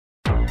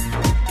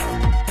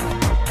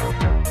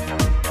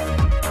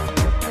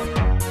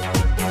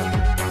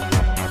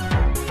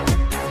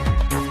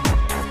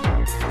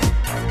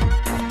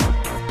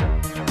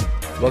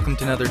Welcome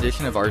to another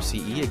edition of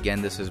RCE.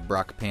 Again, this is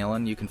Brock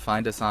Palen. You can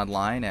find us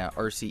online at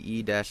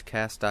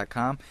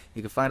rce-cast.com.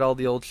 You can find all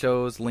the old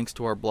shows, links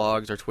to our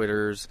blogs, our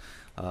Twitters,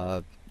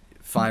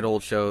 find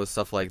old shows,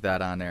 stuff like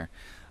that on there.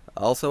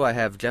 Also, I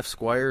have Jeff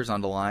Squyres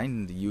on the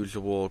line, the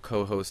usual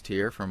co-host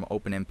here from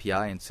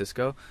OpenMPI and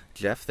Cisco.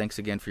 Jeff, thanks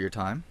again for your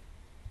time.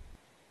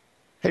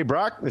 Hey,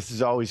 Brock, this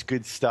is always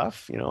good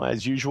stuff. You know,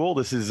 as usual,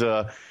 this is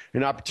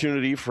an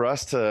opportunity for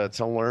us to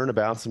learn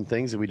about some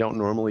things that we don't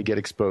normally get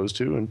exposed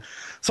to. And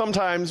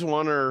sometimes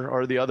one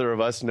or the other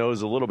of us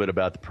knows a little bit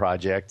about the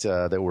project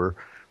that we're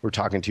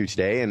talking to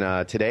today.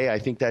 And today, I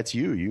think that's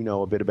you. You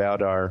know a bit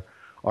about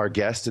our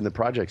guest in the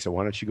project. So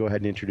why don't you go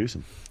ahead and introduce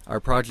him? Our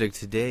project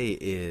today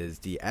is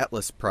the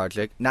Atlas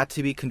project, not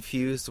to be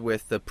confused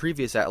with the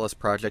previous Atlas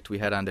project we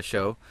had on the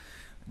show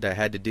that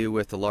had to do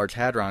with the Large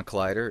Hadron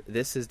Collider.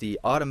 This is the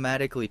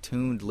automatically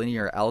tuned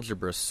linear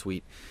algebra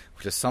suite,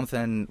 which is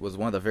was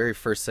one of the very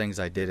first things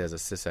I did as a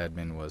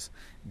sysadmin was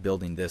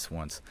building this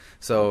once.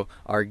 So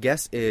our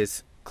guest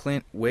is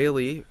Clint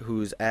Whaley,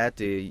 who's at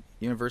the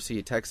University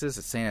of Texas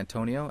at San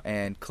Antonio.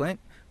 And Clint,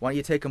 why don't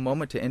you take a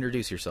moment to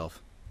introduce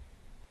yourself?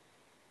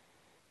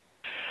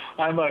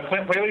 I'm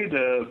Clint Whaley,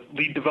 the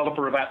lead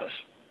developer of Atlas,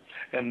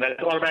 and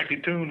that's automatically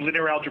tuned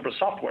linear algebra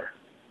software.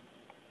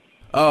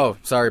 Oh,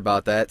 sorry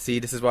about that. See,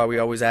 this is why we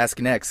always ask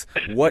next.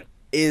 What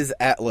is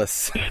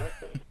Atlas?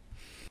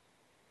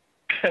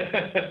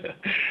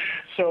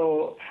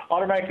 So,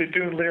 automatically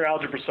tuned linear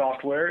algebra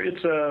software,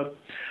 it's a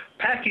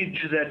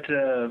package that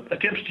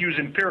attempts to use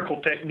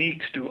empirical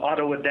techniques to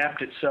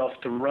auto-adapt itself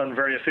to run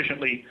very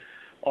efficiently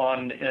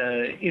on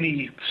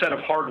any set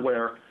of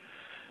hardware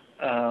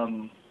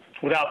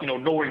without,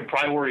 knowing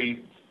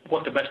priori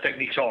what the best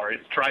techniques are.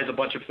 It tries a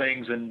bunch of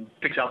things and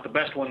picks out the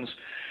best ones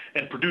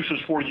and produces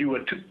for you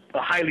a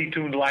highly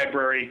tuned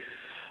library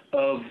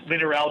of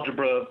linear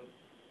algebra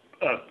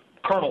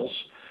kernels,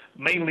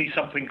 mainly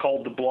something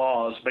called the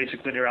BLAS,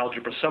 basic linear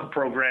algebra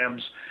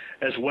subprograms,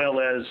 as well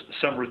as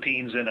some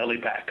routines in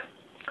LAPACK,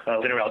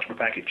 linear algebra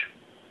package.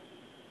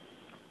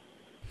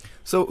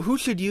 So who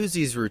should use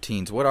these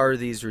routines? What are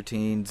these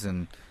routines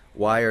and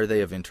why are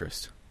they of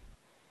interest?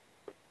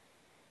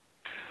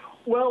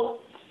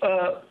 Well,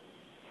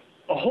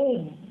 a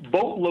whole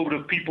boatload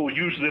of people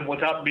use them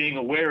without being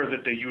aware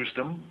that they use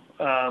them.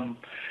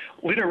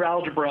 Linear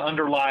algebra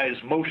underlies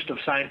most of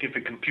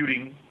scientific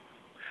computing.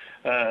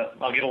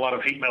 I'll get a lot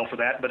of hate mail for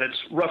that, but it's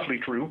roughly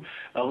true.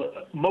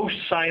 Most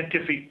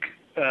scientific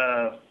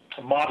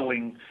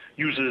modeling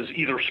uses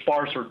either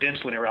sparse or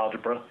dense linear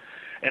algebra,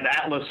 and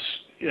Atlas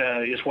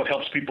is what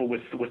helps people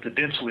with the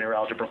dense linear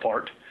algebra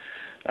part.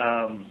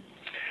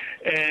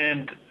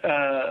 And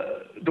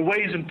the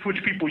ways in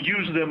which people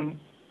use them,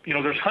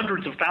 there's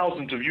hundreds of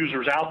thousands of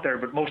users out there,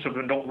 but most of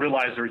them don't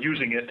realize they're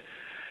using it.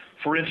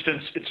 For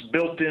instance, it's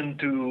built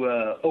into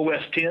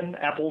OS X,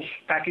 Apple's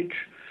package,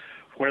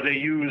 where they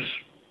use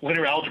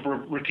linear algebra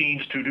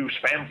routines to do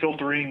spam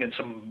filtering and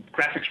some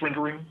graphics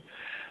rendering.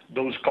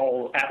 Those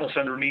call Atlas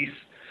underneath.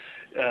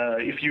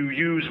 If you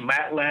use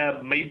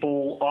MATLAB,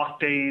 Maple,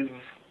 Octave,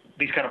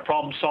 these kind of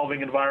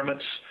problem-solving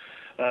environments,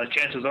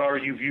 chances are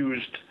you've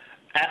used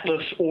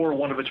Atlas or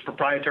one of its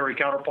proprietary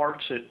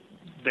counterparts.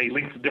 They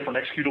link the different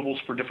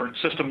executables for different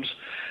systems.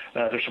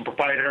 There's some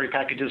proprietary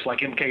packages like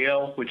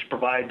MKL, which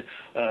provide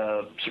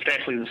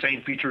substantially the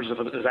same features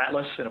as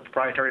Atlas in a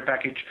proprietary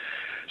package.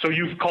 So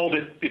you've called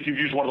it, if you've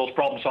used one of those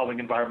problem-solving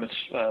environments,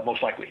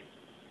 most likely.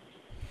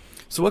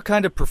 So what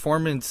kind of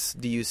performance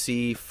do you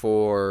see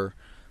for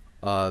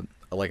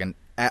like an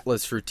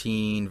Atlas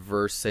routine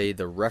versus, say,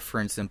 the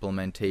reference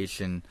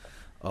implementation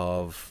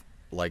of,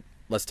 like,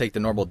 let's take the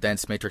normal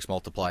dense matrix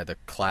multiply, the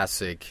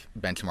classic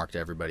benchmark that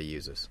everybody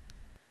uses?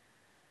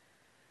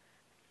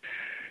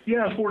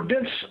 Yeah, for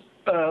dense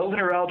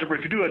linear algebra,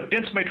 if you do a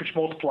dense matrix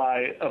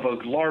multiply of a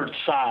large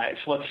size,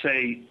 let's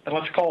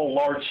call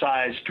large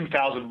size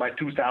 2,000 by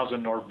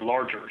 2,000 or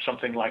larger,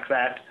 something like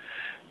that,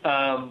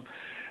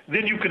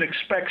 then you can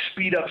expect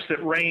speedups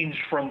that range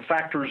from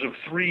factors of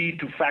 3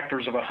 to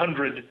factors of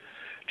 100,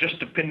 just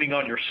depending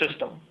on your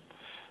system.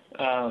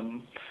 To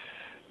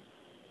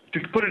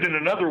put it in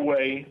another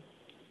way,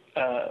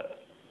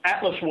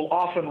 Atlas will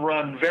often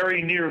run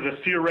very near the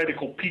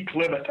theoretical peak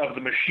limit of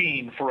the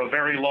machine for a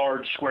very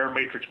large square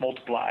matrix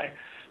multiply.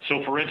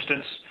 So, for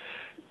instance,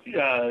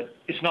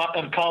 it's not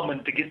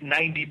uncommon to get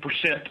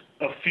 90%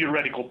 of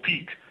theoretical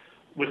peak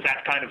with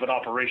that kind of an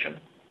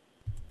operation.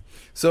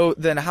 So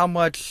then how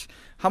much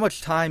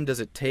time does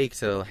it take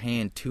to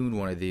hand tune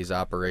one of these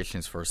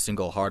operations for a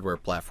single hardware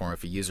platform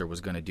if a user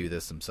was going to do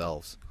this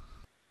themselves?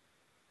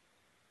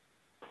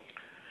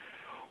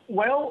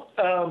 Well,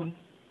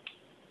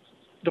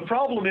 the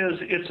problem is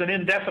it's an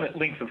indefinite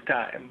length of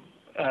time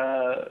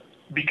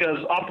because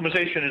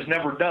optimization is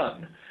never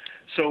done.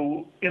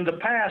 So in the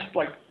past,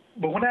 but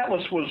when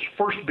Atlas was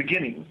first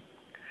beginning,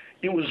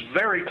 it was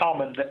very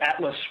common that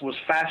Atlas was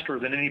faster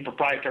than any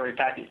proprietary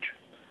package.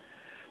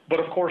 But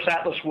of course,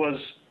 Atlas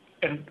was,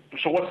 and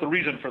so what's the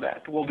reason for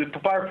that? Well, the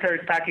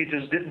proprietary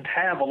packages didn't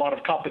have a lot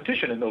of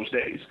competition in those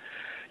days.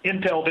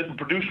 Intel didn't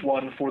produce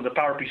one for the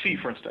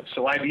PowerPC, for instance.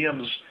 So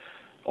IBM's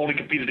only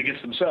competed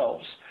against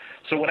themselves.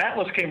 So when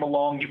Atlas came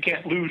along, you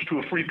can't lose to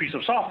a free piece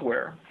of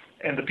software.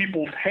 And the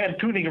people hand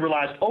tuning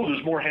realized, oh,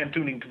 there's more hand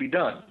tuning to be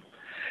done.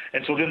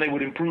 And so then they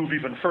would improve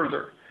even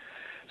further.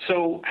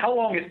 So how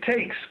long it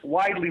takes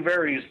widely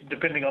varies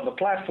depending on the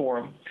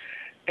platform.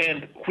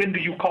 And when do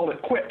you call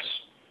it quits?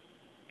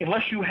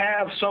 Unless you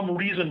have some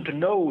reason to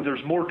know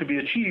there's more to be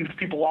achieved,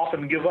 people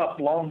often give up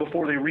long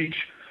before they reach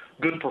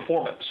good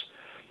performance.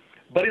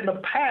 But in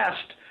the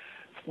past,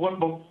 when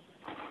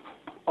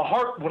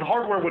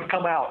hardware would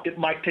come out, it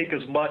might take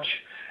as much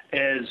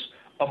as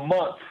a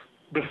month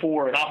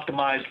before an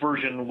optimized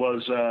version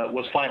was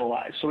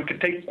finalized. So it could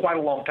take quite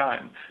a long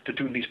time to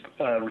tune these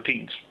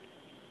routines.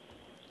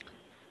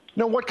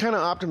 Now, what kind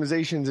of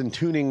optimizations and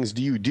tunings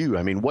do you do?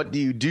 I mean, what do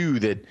you do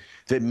that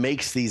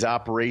makes these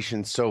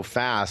operations so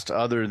fast,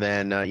 other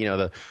than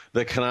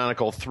the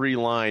canonical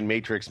 3-line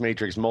matrix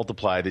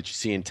multiply that you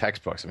see in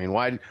textbooks? I mean,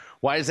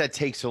 why does that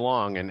take so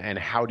long, and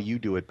how do you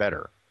do it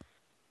better?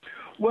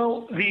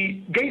 Well,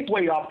 the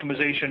gateway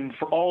optimization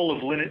for all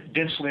of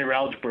dense linear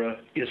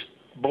algebra is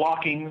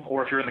blocking,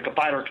 or if you're in the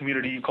compiler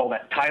community, you call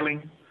that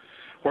tiling,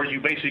 where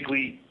you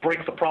basically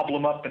break the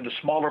problem up into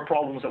smaller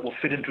problems that will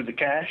fit into the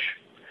cache.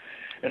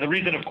 And the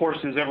reason, of course,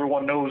 is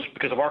everyone knows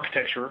because of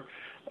architecture,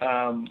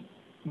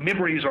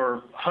 memories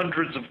are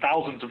hundreds of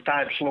thousands of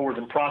times slower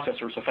than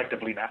processors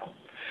effectively now.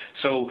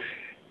 So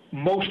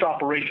most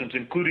operations,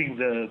 including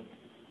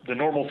the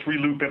normal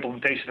 3-loop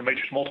implementation of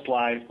matrix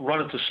multiply,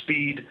 run at the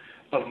speed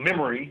of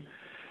memory,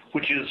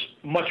 which is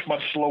much,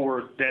 much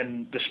slower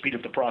than the speed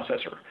of the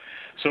processor.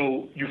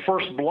 So you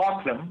first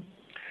block them,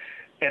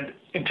 and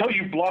until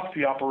you block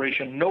the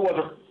operation, no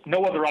other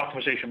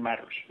optimization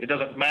matters. It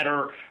doesn't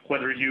matter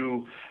whether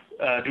you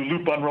do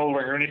loop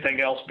unrolling or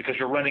anything else, because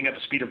you're running at the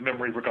speed of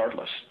memory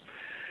regardless.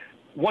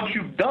 Once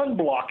you've done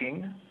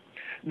blocking,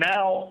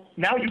 now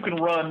you can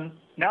run.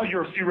 Now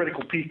your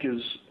theoretical peak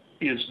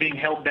is being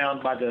held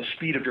down by the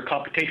speed of your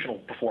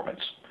computational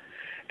performance,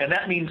 and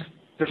that means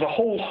there's a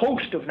whole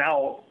host of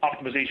now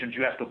optimizations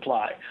you have to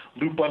apply: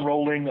 loop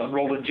unrolling,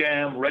 unroll and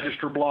jam,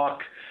 register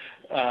block,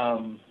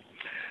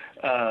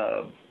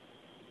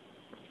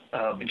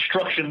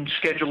 instruction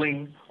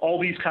scheduling, all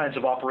these kinds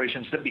of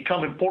operations that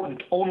become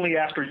important only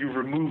after you've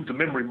removed the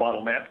memory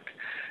bottleneck.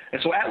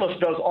 And so Atlas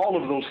does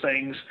all of those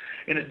things,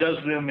 and it does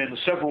them in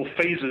several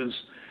phases,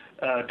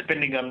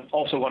 depending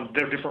on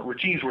their different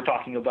routines we're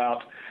talking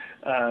about.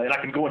 And I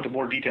can go into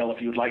more detail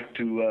if you'd like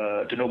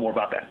to know more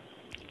about that.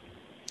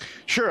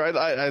 Sure,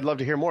 I'd love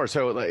to hear more.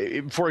 So,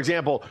 for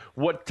example,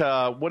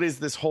 what is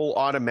this whole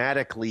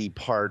automatically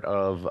part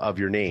of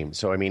your name?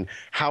 So, I mean,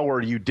 how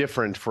are you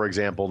different, for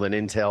example, than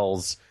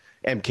Intel's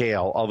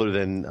MKL, other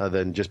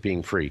than just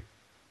being free?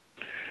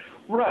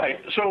 Right.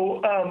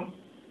 So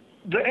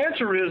the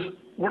answer is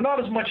we're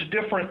not as much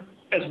different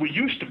as we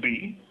used to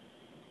be,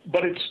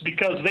 but it's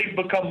because they've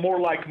become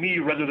more like me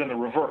rather than the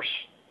reverse.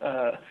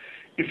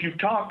 If you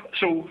talk,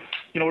 so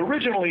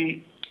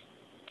originally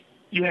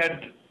you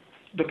had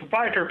the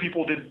proprietary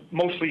people did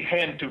mostly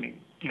hand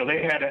tuning.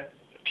 They had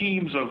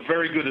teams of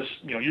very good,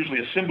 usually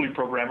assembly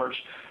programmers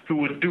who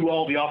would do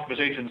all the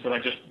optimizations that I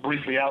just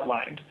briefly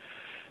outlined.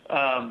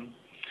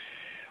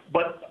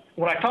 But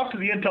when I talk to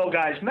the Intel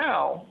guys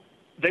now,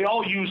 they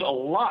all use a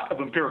lot of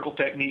empirical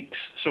techniques.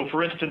 So,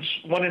 for instance,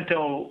 one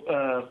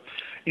Intel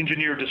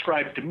engineer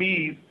described to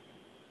me,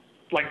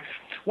 like,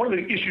 one of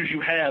the issues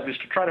you have is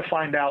to try to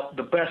find out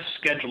the best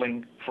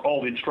scheduling for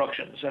all the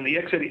instructions, and the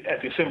x80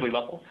 at the assembly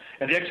level.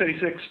 And the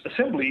x86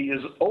 assembly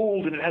is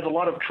old, and it has a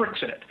lot of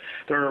tricks in it.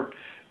 There are,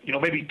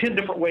 maybe 10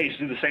 different ways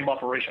to do the same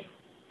operation.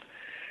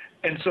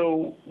 And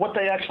so what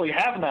they actually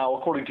have now,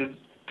 according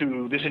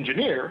to this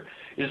engineer,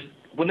 is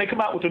when they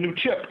come out with a new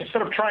chip,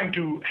 instead of trying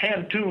to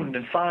hand tune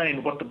and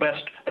find what the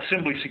best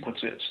assembly sequence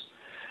is,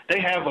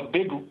 they have a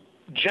big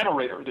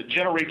generator that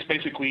generates,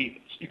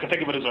 basically, you can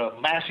think of it as a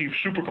massive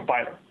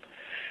supercompiler.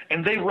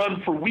 And they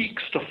run for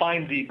weeks to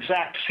find the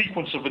exact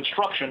sequence of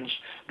instructions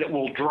that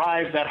will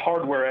drive that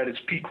hardware at its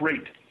peak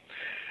rate.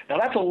 Now,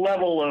 that's a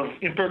level of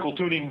empirical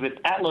tuning that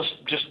Atlas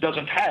just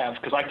doesn't have,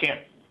 because I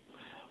can't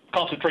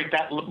concentrate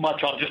that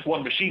much on just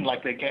one machine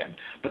like they can.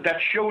 But that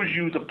shows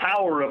you the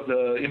power of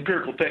the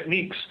empirical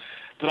techniques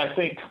that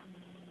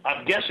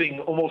I'm guessing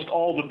almost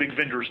all the big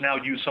vendors now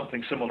use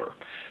something similar.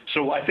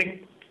 So I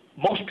think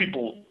most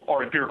people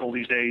are empirical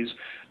these days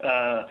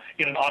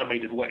in an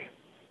automated way.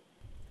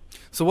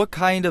 So what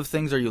kind of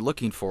things are you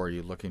looking for? Are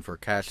you looking for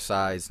cache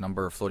size,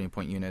 number of floating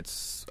point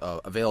units,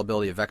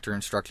 availability of vector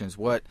instructions?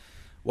 What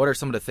are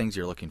some of the things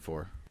you're looking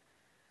for?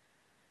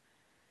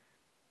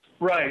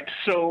 Right.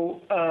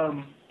 So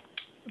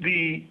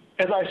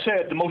as I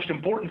said, the most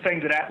important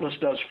thing that Atlas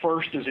does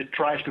first is it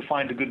tries to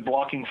find a good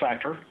blocking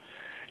factor.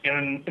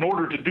 And in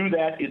order to do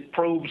that, it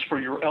probes for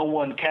your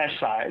L1 cache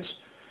size.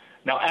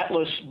 Now,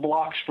 Atlas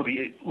blocks for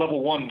the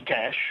level 1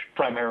 cache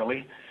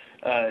primarily,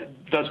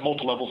 does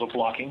multiple levels of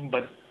blocking,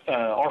 but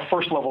our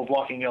first level of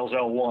blocking is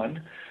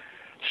L1.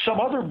 Some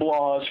other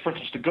BLAS, for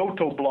instance, the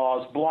Goto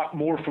BLAS, block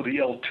more for the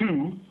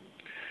L2,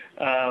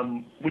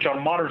 which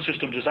on modern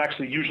systems is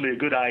actually usually a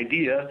good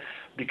idea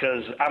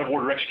because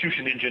out-of-order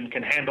execution engine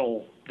can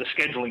handle the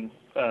scheduling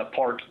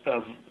part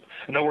of.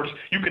 In other words,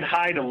 you can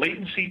hide a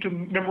latency to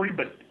memory,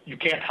 but you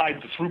can't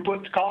hide the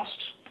throughput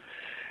costs.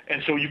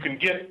 And so you can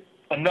get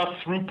enough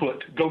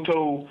throughput.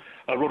 Goto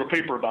wrote a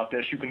paper about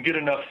this. You can get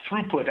enough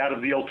throughput out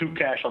of the L2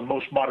 cache on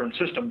most modern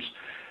systems,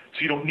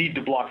 so you don't need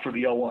to block for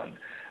the L1.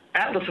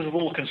 Atlas is a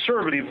little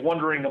conservative,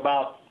 wondering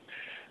about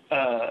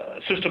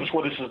systems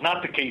where this is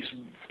not the case,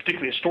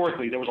 particularly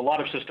historically. There was a lot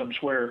of systems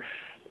where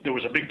there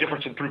was a big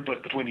difference in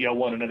throughput between the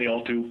L1 and the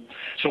L2.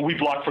 So we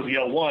block for the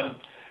L1,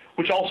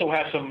 which also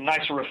has some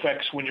nicer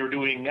effects when you're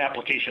doing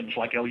applications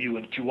like LU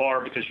and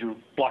QR because your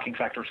blocking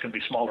factors can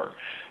be smaller.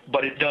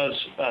 But it does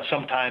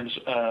sometimes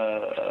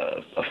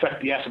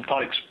affect the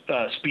asymptotic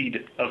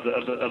speed of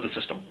the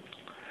system.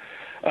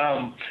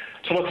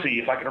 So let's see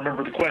if I can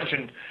remember the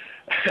question.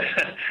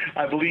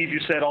 I believe you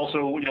said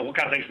also, what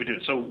kind of things we do.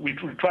 So we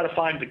try to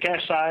find the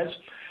cache size.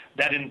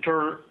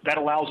 That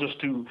allows us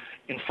to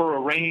infer a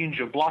range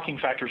of blocking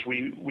factors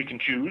we can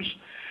choose.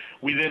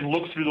 We then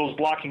look through those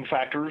blocking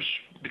factors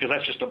because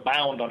that's just a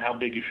bound on how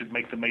big you should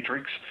make the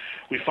matrix.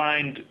 We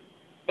find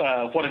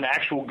what an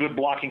actual good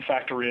blocking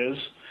factor is.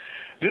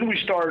 Then we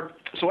start,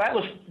 so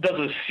Atlas does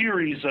a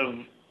series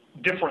of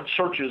different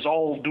searches,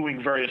 all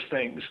doing various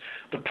things.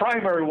 The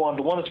primary one,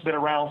 the one that's been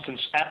around since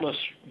Atlas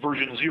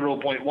version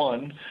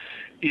 0.1,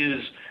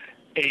 is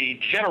a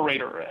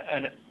generator,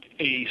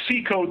 a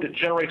C code that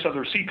generates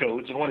other C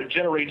codes, and what it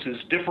generates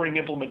is differing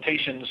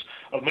implementations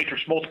of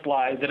matrix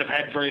multiply that have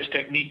had various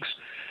techniques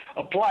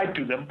applied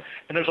to them,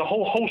 and there's a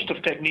whole host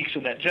of techniques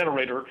in that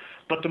generator,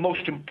 but the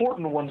most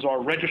important ones are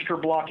register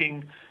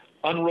blocking,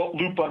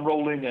 loop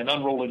unrolling, and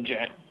unroll and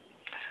jam.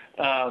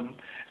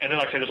 And then,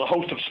 like I said, there's a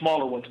host of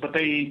smaller ones, but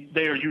they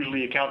are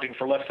usually accounting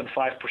for less than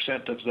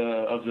 5% of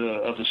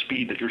the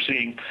speed that you're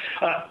seeing.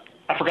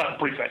 I forgot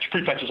the prefetch.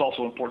 Prefetch is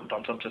also important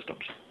on some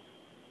systems.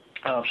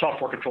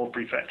 Software-controlled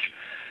prefetch.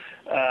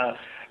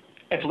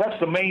 And so that's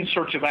the main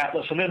search of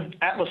Atlas. And then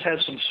Atlas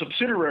has some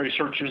subsidiary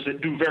searches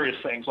that do various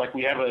things. Like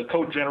we have a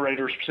code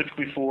generator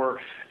specifically for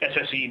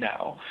SSE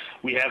now.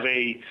 We have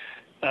a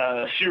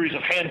series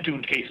of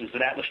hand-tuned cases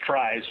that Atlas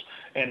tries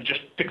and just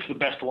picks the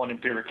best one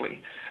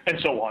empirically, and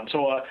so on.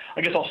 So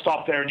I guess I'll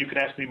stop there, and you can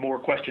ask me more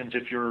questions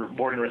if you're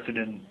more interested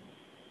in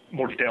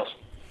more details.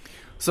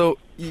 So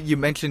you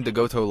mentioned the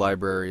Goto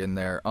library in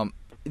there.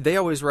 They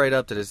always write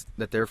up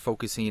that they're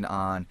focusing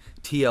on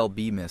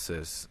TLB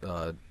misses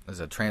as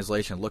a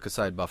translation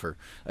look-aside buffer.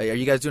 Are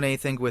you guys doing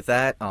anything with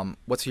that?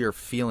 What's your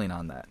feeling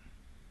on that?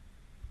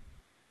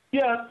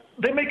 Yeah,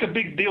 they make a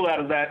big deal out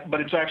of that, but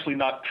it's actually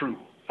not true.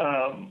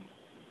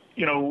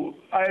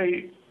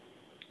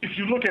 If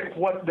you look at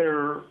what they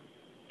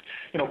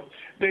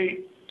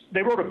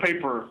wrote a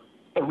paper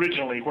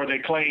originally where they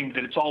claimed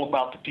that it's all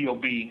about the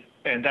TLB,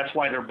 and that's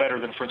why they're better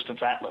than, for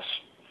instance, Atlas.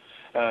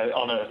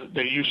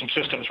 They used some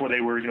systems where they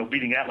were,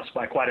 beating Atlas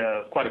by quite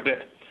a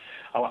bit.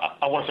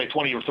 I want to say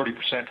 20 or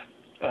 30%.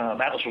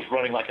 Atlas was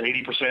running like at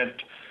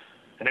 80%,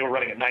 and they were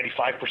running at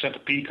 95%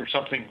 at peak or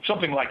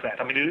something like that.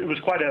 I mean, it was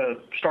quite a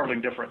startling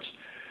difference.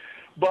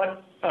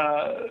 But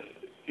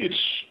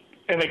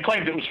and they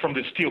claimed it was from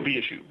this TLB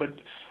issue.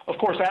 But of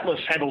course, Atlas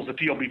handles the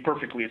TLB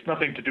perfectly. It's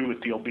nothing to do with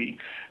TLB.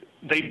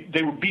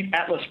 They would beat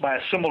Atlas by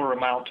a similar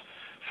amount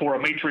for a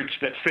matrix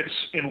that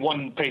fits in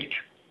one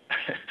page.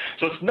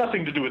 So it's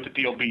nothing to do with the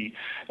TLB.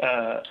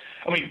 I'm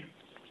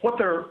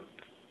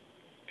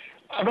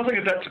not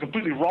saying that's a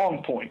completely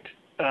wrong point.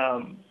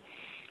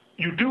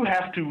 You do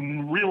have to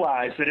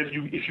realize that if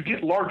you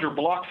get larger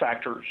block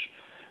factors,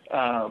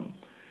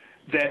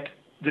 that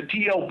the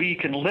TLB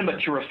can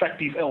limit your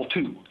effective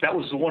L2. That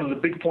was one of the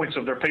big points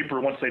of their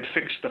paper once they'd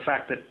fixed the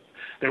fact that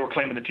they were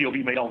claiming the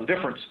TLB made all the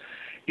difference.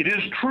 It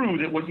is true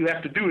that what you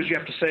have to do is you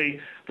have to say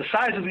the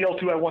size of the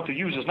L2 I want to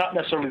use is not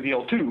necessarily the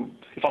L2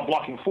 if I'm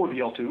blocking for the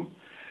L2.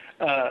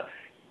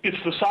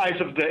 It's the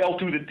size of the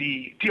L2 that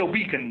the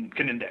TLB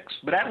can index.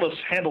 But Atlas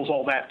handles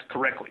all that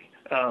correctly.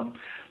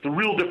 The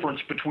real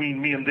difference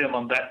between me and them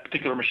on that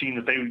particular machine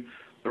that they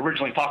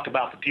originally talked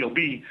about, the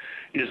TLB,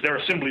 is their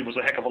assembly was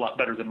a heck of a lot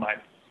better than mine.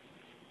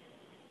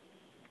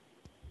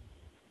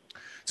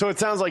 So it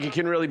sounds like it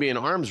can really be an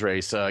arms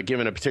race,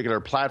 given a particular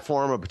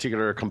platform, a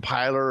particular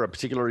compiler, a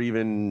particular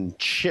even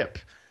chip.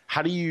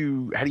 How do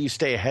you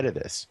stay ahead of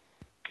this?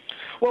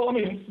 Well, I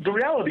mean, the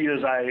reality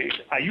is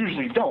I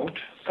usually don't.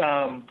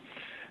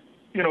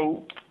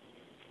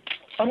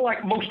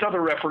 Unlike most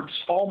other efforts,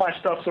 all my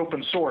stuff's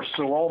open source,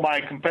 so all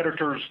my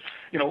competitors,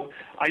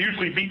 I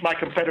usually beat my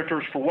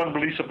competitors for one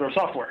release of their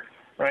software,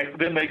 right?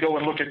 Then they go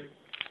and look at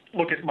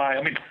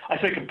I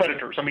say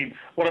competitors.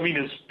 What I mean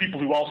is people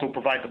who also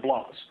provide the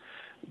BLAS.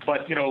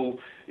 But,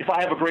 if I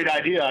have a great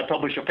idea, I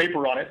publish a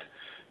paper on it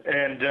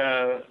and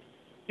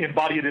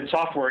embody it in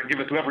software and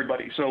give it to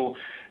everybody. So,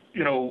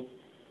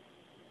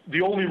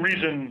 the only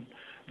reason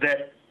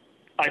that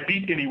I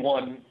beat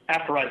anyone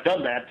after I've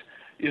done that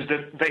is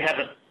that they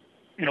haven't,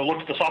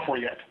 looked at the software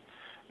yet.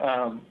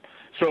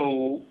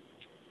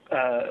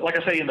 Like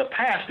I say, in the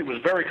past, it was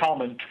very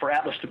common for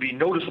Atlas to be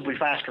noticeably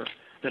faster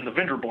than the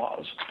vendor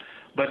BLAS.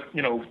 But,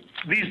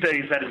 these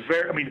days that is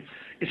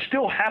it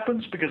still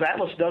happens because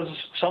Atlas does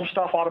some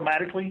stuff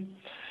automatically.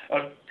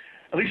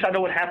 At least I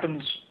know it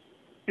happens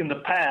in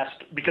the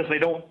past because they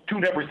don't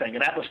tune everything,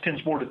 and Atlas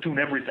tends more to tune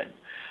everything.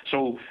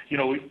 So,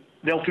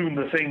 they'll tune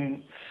the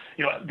thing,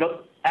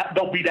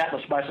 they'll beat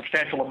Atlas by a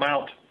substantial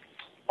amount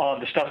on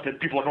the stuff that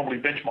people are normally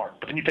benchmarked.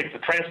 But then you take the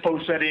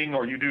transpose setting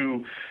or you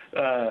do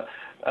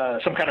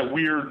some kind of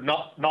weird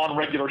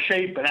non-regular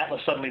shape, and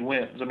Atlas suddenly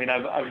wins.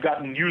 I've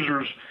gotten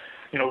users,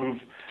 who've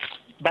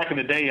back in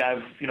the day,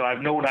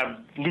 I've known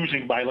I'm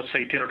losing by, let's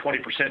say, 10 or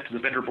 20% to the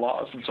vendor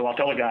BLAS. And so I'll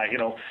tell a guy,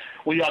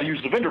 well, you ought to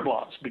use the vendor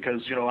BLAS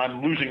because,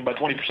 I'm losing by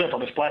 20% on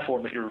this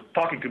platform that you're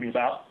talking to me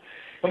about.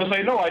 And they'll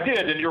say, no, I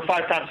did, and you're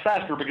 5 times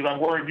faster because I'm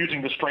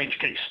using this strange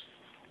case,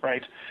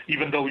 right?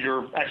 Even though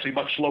you're actually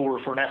much slower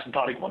for an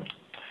asymptotic one.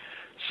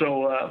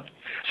 So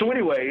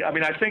anyway,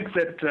 I think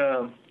that,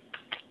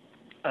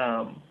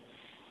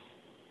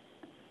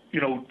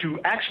 to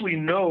actually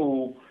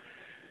know,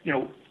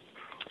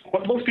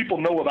 what most people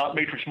know about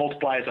matrix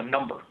multiply is a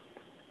number.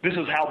 This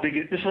is how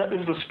big this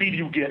is the speed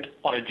you get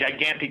on a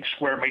gigantic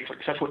square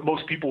matrix. That's what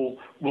most people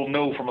will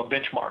know from a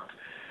benchmark.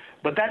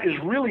 But that is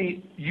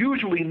really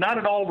usually not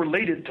at all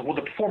related to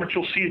the performance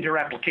you'll see in your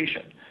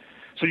application.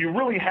 So you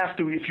really have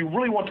to, if you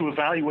really want to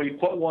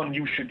evaluate what one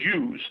you should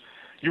use,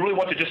 you really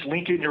want to just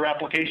link it in your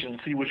application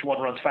and see which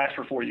one runs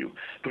faster for you,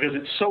 because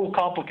it's so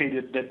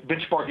complicated that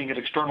benchmarking it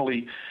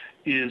externally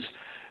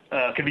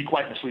can be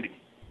quite misleading.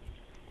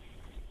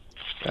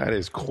 That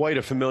is quite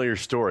a familiar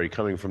story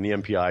coming from the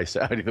MPI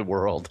side of the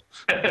world.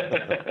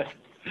 I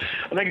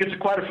think it's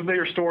quite a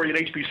familiar story in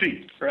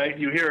HPC, right?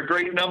 You hear a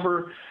great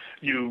number,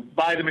 you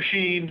buy the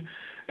machine,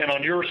 and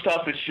on your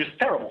stuff it's just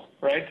terrible,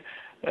 right?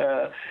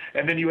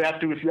 And then you have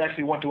to, if you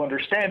actually want to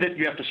understand it,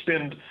 you have to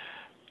spend,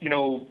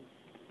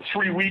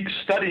 3 weeks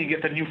studying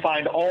it, then you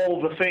find all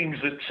the things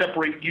that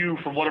separate you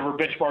from whatever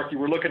benchmark you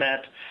were looking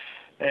at,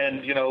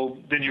 and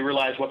then you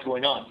realize what's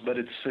going on. But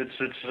it's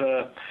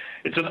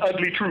an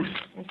ugly truth.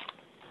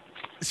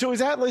 So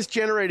is Atlas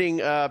generating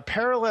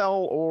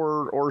parallel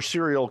or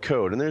serial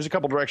code? And there's a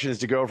couple directions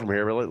to go from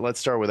here, but let's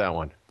start with that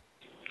one.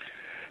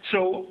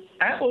 So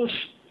Atlas,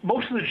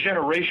 most of the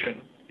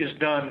generation is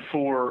done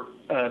for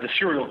the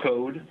serial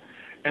code,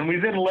 and we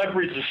then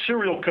leverage the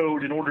serial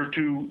code in order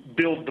to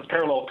build the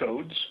parallel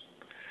codes.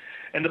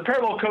 And the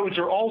parallel codes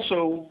are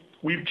also,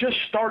 we've just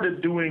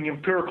started doing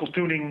empirical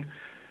tuning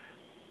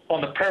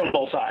on the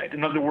parallel side.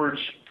 In other words,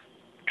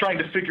 trying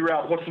to figure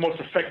out what's the most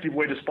effective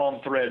way to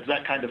spawn threads,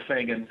 that kind of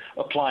thing, and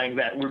applying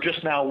that. We're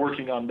just now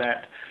working on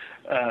that.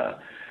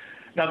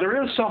 Now,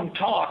 there is some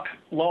talk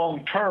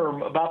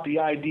long-term about the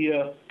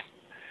idea,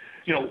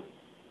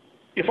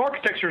 if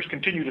architectures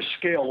continue to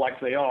scale like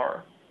they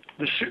are,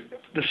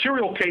 the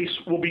serial case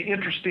will be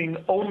interesting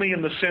only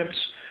in the sense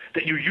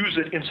that you use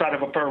it inside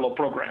of a parallel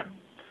program.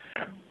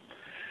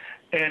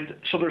 And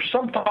so there's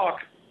some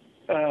talk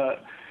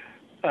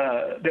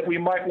that we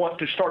might want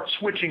to start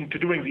switching to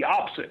doing the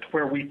opposite,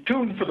 where we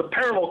tune for the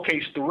parallel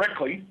case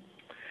directly,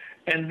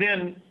 and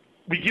then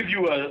we give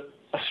you a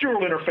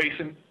serial interface,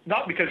 and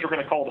not because you're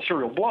going to call the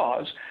serial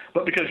BLAS,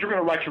 but because you're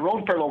going to write your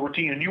own parallel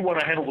routine and you want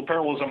to handle the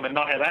parallelism and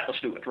not have Atlas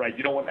do it, right?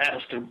 You don't want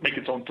Atlas to make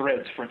its own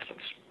threads, for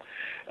instance.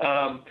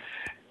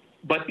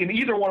 But in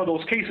either one of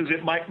those cases,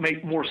 it might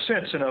make more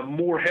sense in a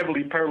more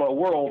heavily parallel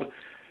world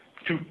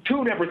to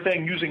tune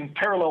everything using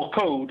parallel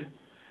code.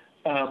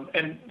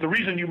 And the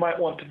reason you might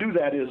want to do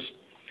that is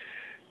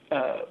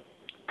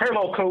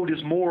parallel code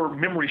is more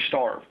memory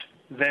starved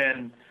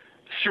than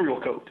serial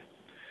code.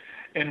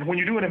 And when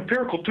you do an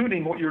empirical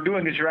tuning, what you're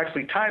doing is you're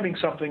actually timing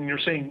something and you're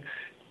saying,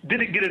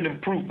 did it get an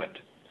improvement?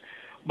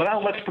 But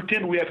now let's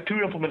pretend we have 2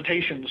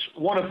 implementations,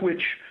 one of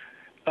which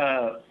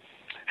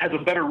has a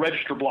better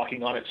register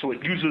blocking on it, so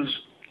it uses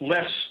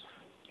less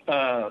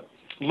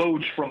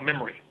loads from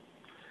memory.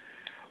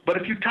 But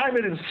if you time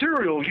it in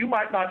serial, you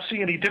might not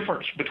see any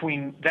difference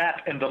between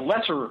that and the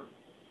lesser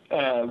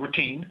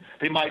routine.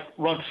 They might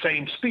run the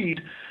same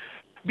speed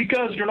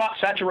because you're not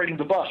saturating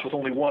the bus with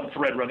only one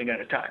thread running at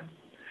a time.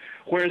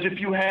 Whereas if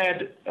you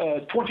had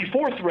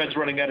 24 threads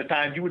running at a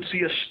time, you would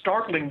see a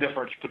startling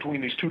difference between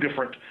these 2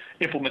 different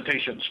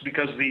implementations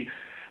because the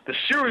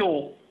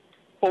serial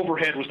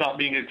overhead was not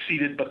being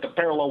exceeded, but the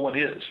parallel one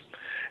is.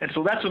 And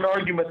so that's an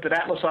argument that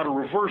Atlas ought to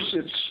reverse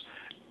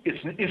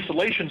its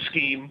installation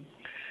scheme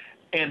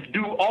and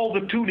do all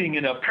the tuning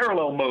in a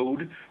parallel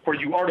mode where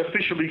you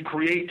artificially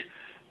create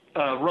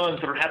runs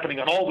that are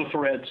happening on all the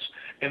threads,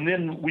 and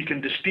then we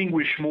can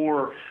distinguish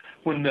more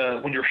when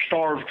you're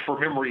starved for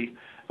memory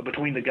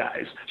between the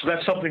guys. So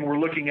that's something we're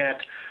looking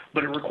at,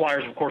 but it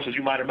requires, of course, as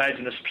you might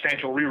imagine, a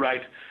substantial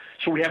rewrite.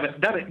 So we haven't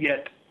done it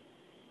yet.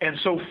 And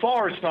so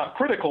far it's not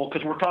critical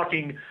because we're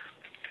talking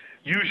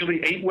usually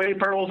 8-way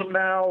parallelism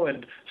now,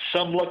 and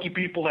some lucky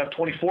people have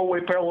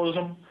 24-way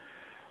parallelism.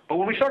 But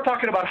when we start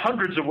talking about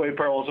hundreds of way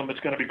parallelism, it's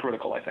going to be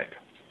critical, I think.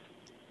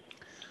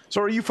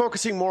 So are you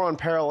focusing more on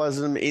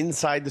parallelism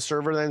inside the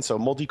server then, so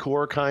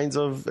multi-core kinds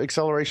of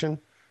acceleration?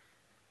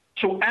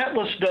 So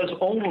Atlas does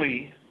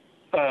only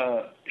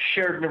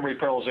shared memory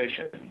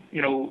parallelization.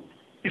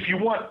 if you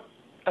want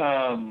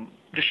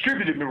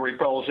distributed memory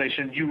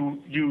parallelization,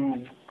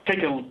 you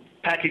take a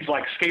package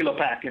like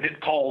LAPACK and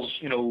it calls,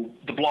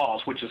 the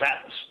BLAS, which is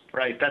Atlas,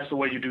 right? That's the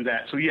way you do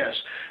that. So yes,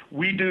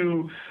 we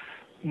do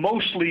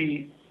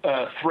mostly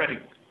threading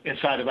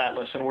inside of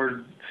Atlas, and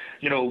we're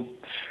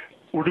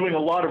doing a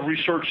lot of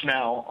research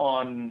now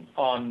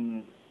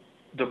on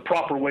the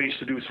proper ways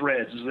to do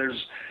threads.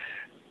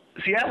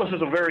 Atlas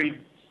is a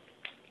very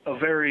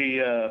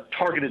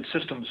targeted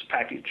systems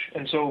package,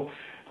 and so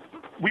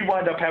we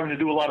wind up having to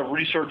do a lot of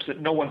research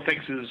that no one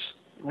thinks is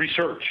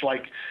research,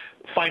 like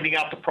finding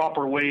out the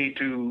proper way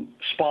to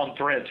spawn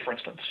threads, for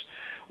instance.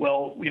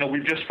 Well,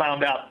 we've just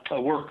found out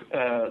work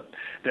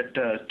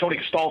that Tony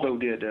Castaldo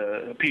did,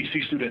 a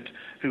PhD student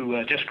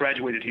who just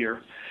graduated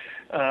here.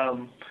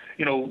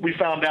 We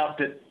found out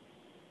that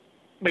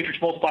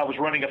matrix multiply was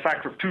running a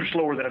factor of 2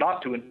 slower than it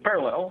ought to in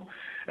parallel,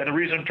 and the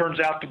reason turns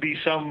out to be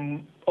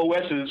some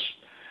OSs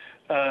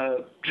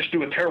just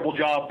do a terrible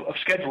job of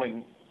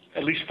scheduling,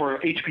 at least for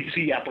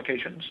HPC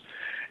applications.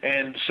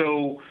 And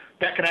so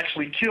that can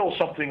actually kill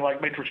something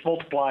like matrix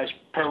multiply's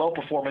parallel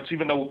performance,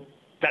 even though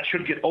that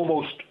should get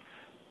almost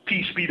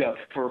P speed up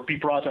for P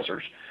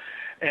processors.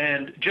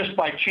 And just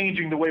by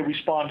changing the way we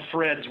spawn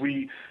threads,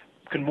 we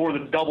can more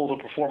than double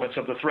the performance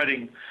of the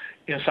threading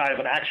inside of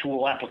an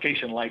actual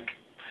application,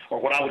 or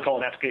what I would call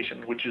an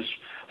application, which is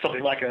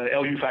something like a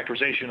LU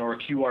factorization or a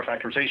QR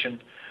factorization.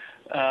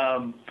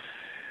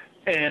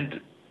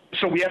 And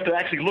so we have to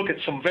actually look at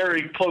some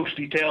very close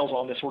details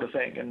on this sort of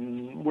thing,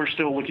 and we're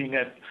still looking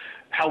at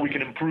how we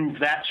can improve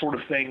that sort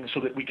of thing so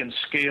that we can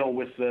scale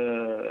with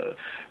the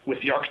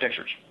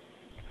architectures.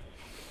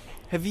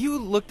 Have you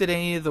looked at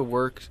any of the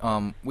work?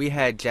 We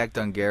had Jack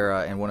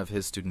Dungera and one of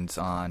his students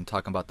on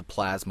talking about the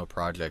Plasma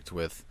project,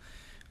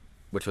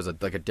 which was a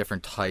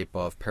different type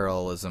of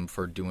parallelism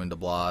for doing the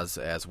BLAS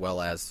as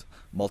well as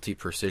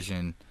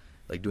multi-precision,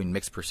 like doing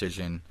mixed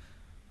precision.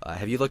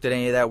 Have you looked at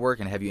any of that work,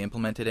 and have you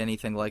implemented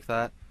anything like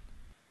that?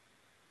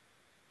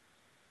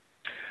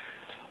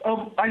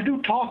 I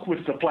do talk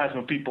with the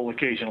Plasma people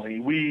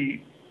occasionally.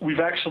 We've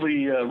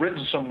actually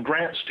written some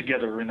grants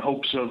together in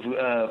hopes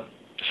of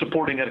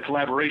supporting a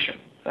collaboration.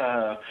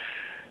 The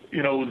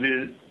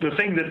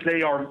thing that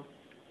they are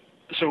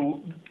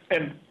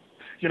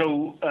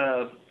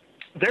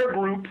their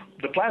group,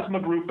 the Plasma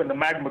group and the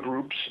Magma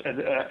groups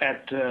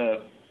at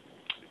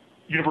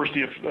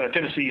University of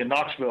Tennessee in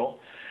Knoxville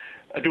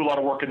do a lot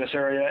of work in this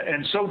area,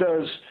 and so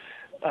does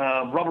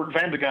Robert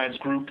Van de Gijn's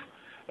group,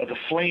 the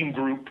Flame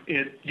group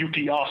at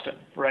UT Austin,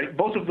 right?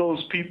 Both of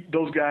those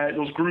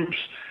groups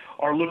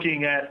are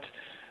looking at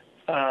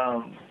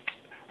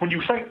when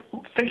you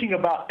thinking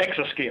about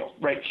exascale,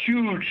 right?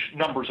 Huge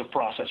numbers of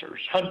processors,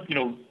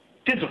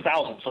 tens of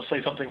thousands, let's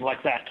say something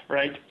like that,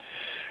 right?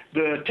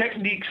 The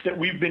techniques that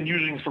we've been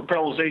using for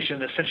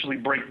parallelization essentially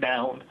break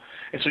down,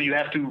 and so you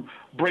have to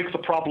break the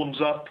problems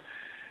up.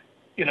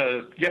 You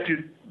have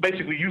to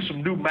basically use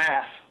some new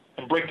math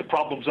and break the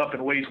problems up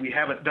in ways we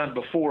haven't done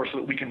before, so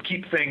that we can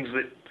keep things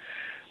that,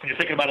 when you're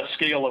thinking about a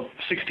scale of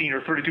 16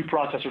 or 32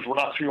 processors, were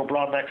not serial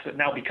bottlenecks that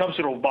now become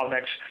serial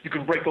bottlenecks, you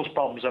can break those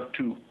problems up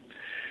too.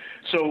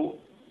 So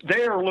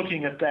they are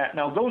looking at that.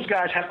 Now, those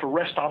guys have to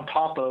rest on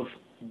top of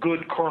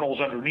good kernels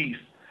underneath,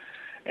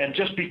 and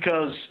just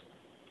because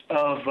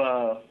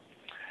of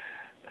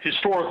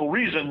historical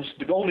reasons,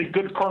 the only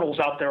good kernels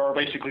out there are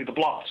basically the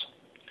BLAS.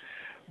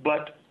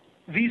 But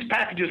these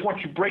packages,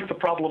 once you break the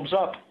problems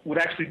up, would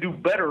actually do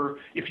better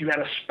if you had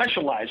a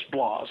specialized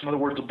BLAS. In other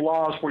words, a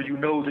BLAS where you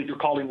know that you're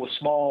calling with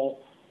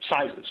small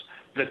sizes.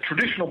 The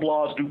traditional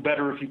BLAS do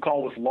better if you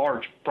call with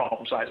large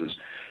problem sizes,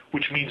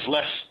 which means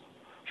less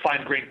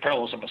fine-grained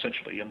parallelism,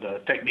 essentially, in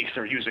the techniques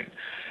they're using.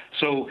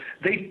 So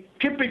they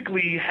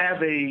typically have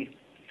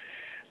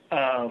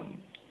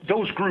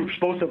those groups,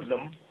 both of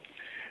them,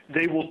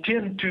 they will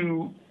tend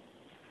to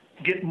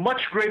get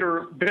much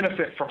greater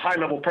benefit from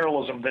high-level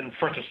parallelism than,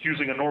 for instance,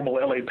 using a normal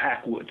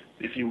LAPACK would,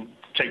 if you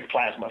take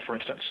Plasma, for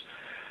instance.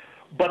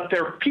 But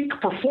their peak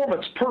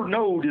performance per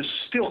node is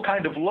still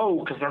kind of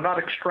low because they're not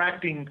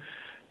extracting,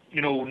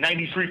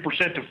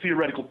 93% of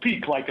theoretical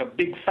peak like a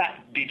big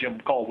fat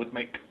DGEM call would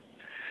make.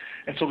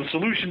 And so the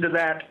solution to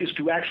that is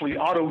to actually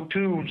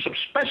auto-tune some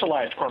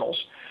specialized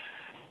kernels.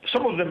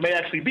 Some of them may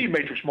actually be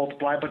matrix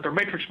multiply, but they're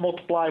matrix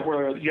multiply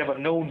where you have a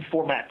known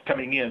format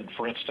coming in,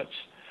 for instance.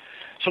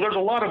 So there's a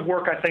lot of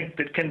work, I think,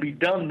 that can be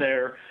done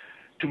there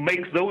to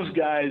make those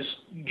guys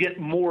get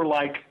more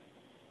like,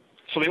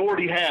 so they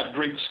already have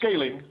great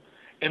scaling,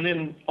 and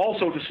then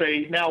also to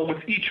say, now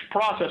with each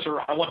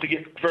processor, I want to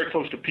get very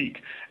close to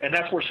peak. And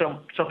that's where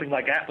something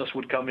like Atlas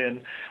would come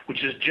in,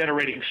 which is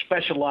generating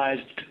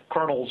specialized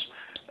kernels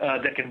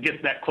that can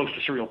get that close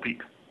to serial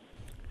peak.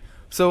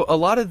 So a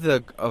lot of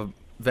the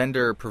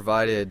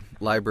vendor-provided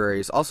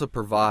libraries also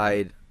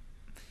provide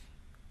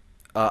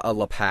a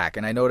LAPACK,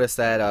 and I noticed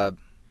that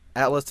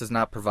Atlas does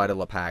not provide a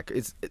LAPACK.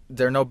 Is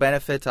there no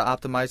benefit to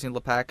optimizing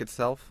LAPACK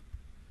itself?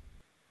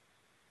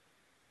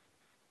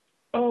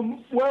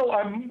 Well,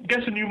 I'm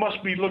guessing you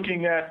must be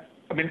looking at,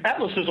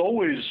 Atlas has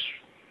always,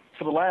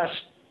 for the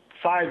last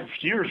 5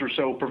 years or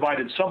so,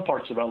 provided some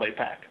parts of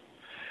LAPACK.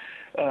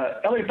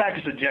 LAPACK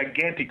is a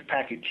gigantic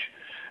package.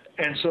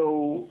 And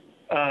so,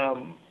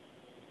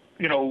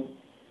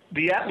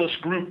 the Atlas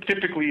group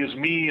typically is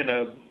me and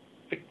a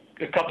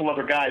couple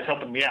other guys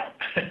helping me out.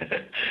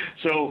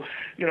 So,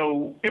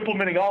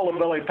 implementing all of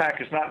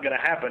LAPACK is not going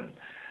to happen.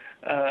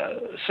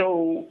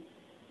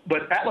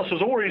 But Atlas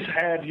has always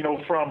had,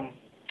 from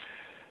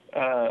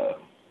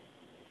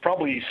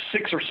probably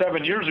 6 or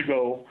 7 years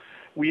ago,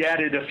 we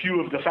added a few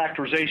of the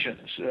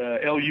factorizations,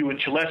 LU and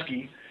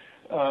Cholesky.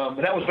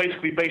 That was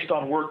basically based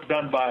on work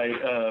done by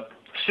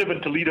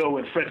Sivan Toledo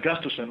and Fred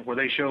Gustafson, where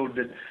they showed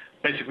that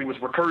basically with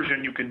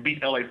recursion you can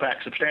beat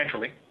LAPACK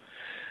substantially.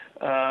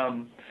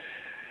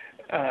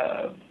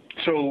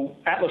 So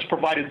Atlas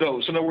provided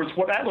those. In other words,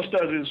 what Atlas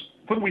does is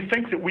when we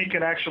think that we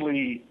can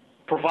actually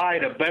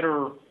provide a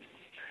better,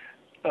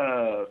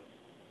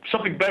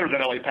 something better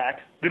than LAPACK,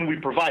 then we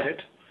provide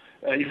it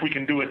if we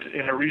can do it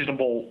in a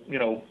reasonable,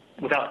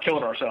 without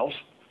killing ourselves.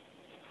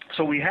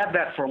 So we had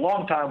that for a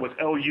long time with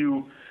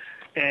LU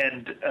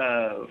and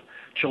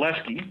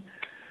Cholesky.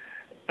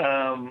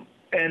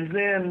 And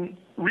then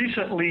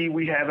recently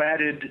we have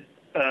added,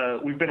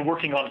 we've been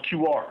working on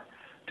QR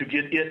to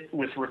get it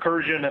with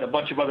recursion and a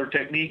bunch of other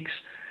techniques.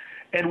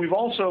 And we've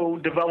also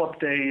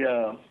developed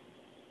a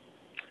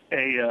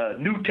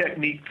new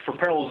technique for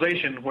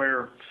parallelization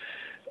where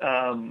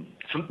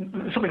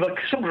something like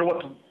similar to what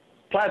the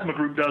plasma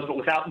group does, but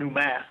without new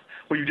math,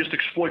 where you just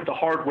exploit the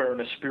hardware in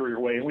a superior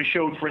way. And we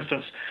showed, for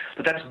instance,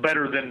 that that's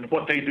better than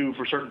what they do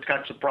for certain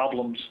types of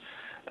problems.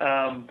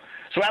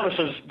 So Atlas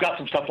has got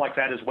some stuff like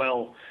that as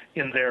well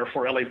in there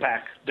for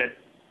LAPACK that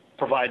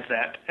provides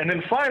that. And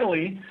then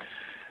finally,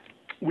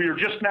 we are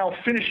just now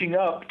finishing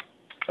up.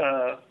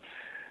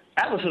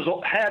 Atlas has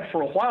had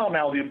for a while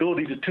now the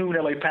ability to tune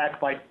LAPACK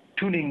by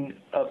tuning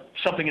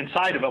something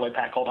inside of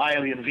LAPACK called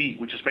ILENV,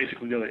 which is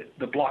basically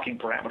the blocking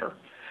parameter,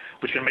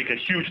 which can make a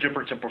huge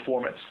difference in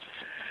performance.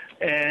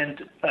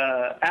 And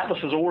Atlas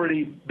has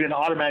already been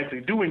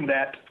automatically doing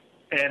that,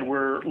 and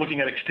we're looking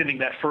at extending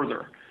that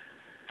further.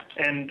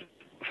 And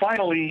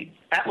finally,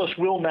 Atlas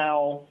will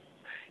now,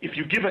 if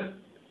you give it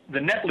the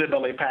netlib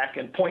LAPACK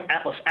and point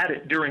Atlas at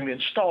it during the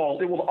install,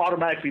 it will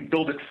automatically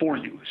build it for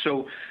you.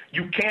 So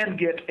you can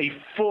get a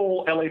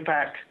full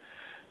LAPACK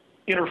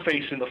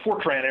interface in the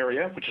Fortran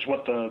area, which is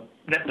what the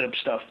netlib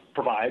stuff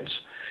provides.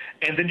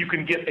 And then you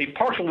can get a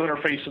partial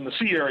interface in the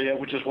C area,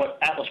 which is what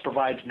Atlas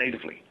provides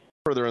natively.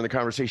 Further in the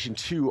conversation,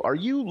 too, are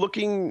you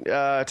looking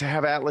to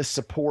have Atlas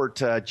support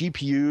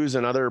GPUs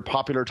and other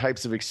popular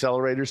types of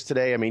accelerators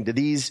today? I mean, do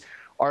these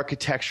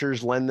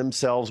architectures lend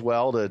themselves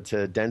well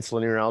to dense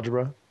linear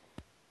algebra?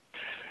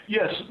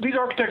 Yes, these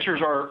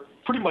architectures are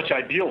pretty much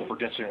ideal for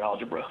dense linear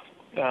algebra.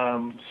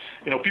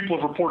 People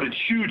have reported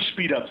huge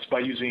speedups by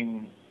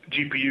using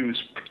GPUs,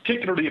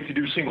 particularly if you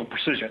do single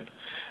precision.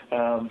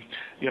 I'm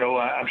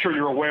sure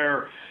you're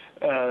aware,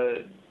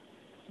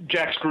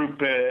 Jack's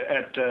group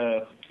at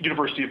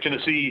University of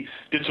Tennessee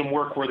did some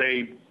work where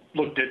they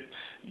looked at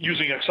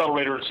using an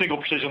accelerator in single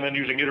precision, then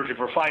using iterative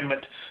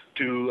refinement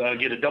to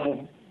get a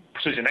double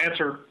precision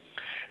answer.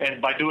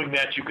 And by doing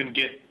that, you can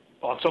get,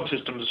 on some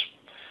systems,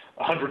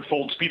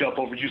 100-fold speed up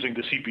over using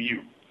the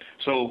CPU.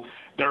 So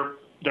they're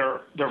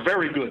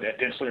very good at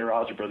dense linear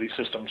algebra, these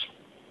systems,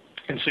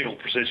 in single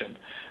precision.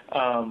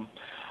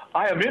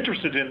 I am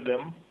interested in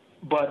them,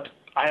 but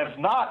I have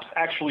not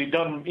actually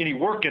done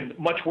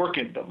much work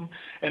in them.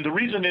 And the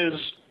reason is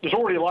there's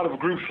already a lot of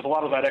groups with a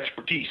lot of that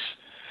expertise.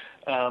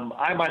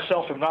 I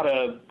myself am not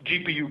a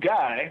GPU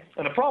guy,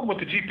 and the problem with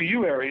the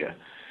GPU area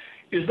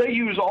is they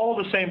use all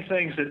the same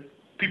things that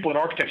people in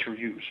architecture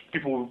use,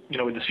 people in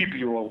the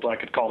CPU world, I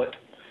could call it.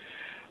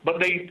 But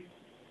they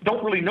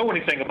don't really know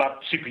anything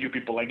about CPU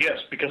people, I guess,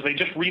 because they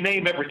just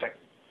rename everything.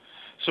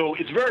 So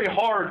it's very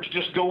hard to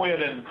just go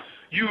in and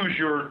use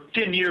your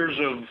 10 years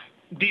of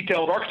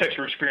detailed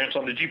architecture experience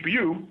on the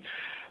GPU,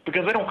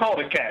 because they don't call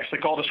it a cache. They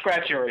call it a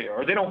scratch area,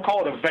 or they don't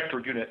call it a vector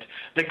unit.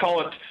 They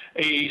call it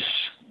a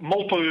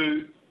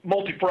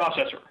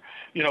multiprocessor.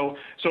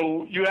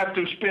 So you have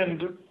to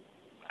spend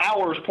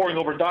hours poring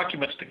over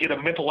documents to get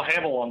a mental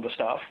handle on the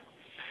stuff.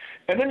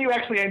 And then you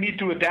actually need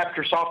to adapt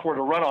your software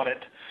to run on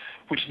it,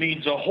 which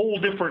needs a whole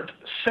different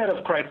set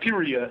of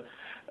criteria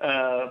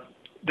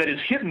that is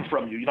hidden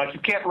from you. Like, you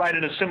can't write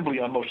an assembly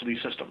on most of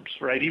these systems,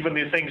 right? Even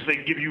the things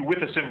they give you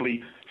with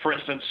assembly, for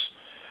instance,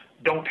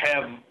 don't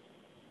have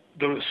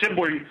the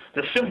assembler.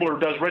 The assembler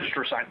does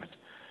register assignment.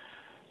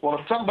 Well,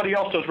 if somebody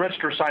else does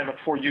register assignment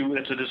for you,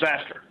 it's a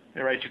disaster,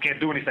 right? You can't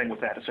do anything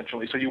with that,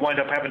 essentially. So you wind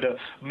up having to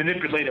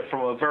manipulate it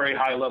from a very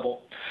high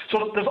level.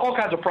 So there's all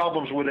kinds of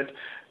problems with it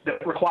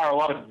that require a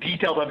lot of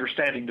detailed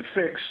understanding to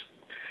fix.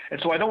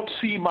 And so I don't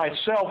see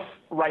myself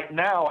right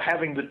now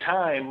having the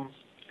time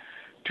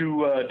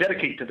to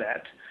dedicate to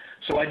that.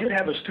 So I did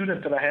have a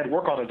student that I had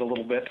work on it a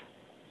little bit,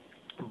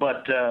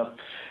 but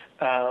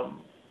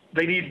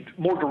they need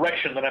more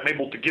direction than I'm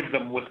able to give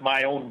them with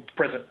my own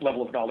present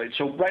level of knowledge.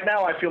 So right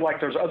now I feel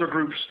like there's other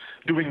groups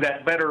doing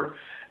that better,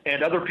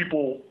 and other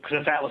people,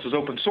 since Atlas is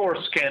open source,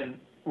 can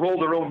roll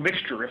their own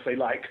mixture if they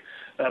like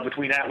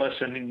between Atlas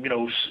and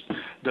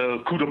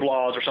the CUDA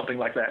BLAS or something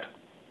like that.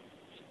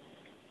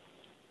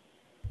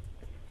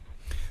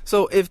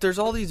 So if there's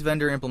all these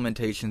vendor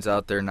implementations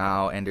out there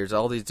now, and there's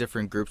all these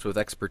different groups with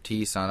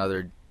expertise on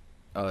other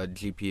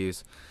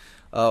GPUs,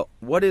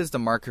 what is the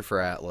market for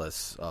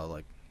Atlas?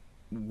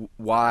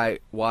 Why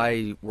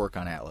work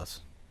on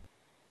Atlas?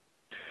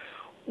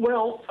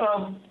 Well,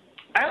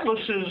 Atlas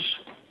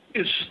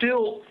is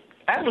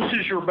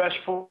your best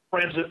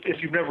friend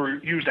if you've never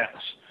used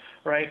Atlas,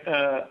 right?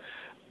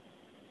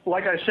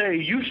 Like I say,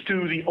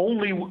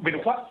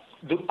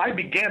 I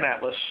began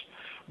Atlas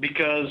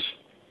because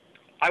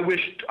I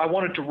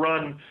wanted to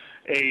run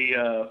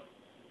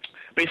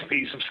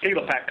basically some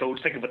LAPACK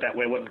codes. Think of it that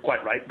way. It wasn't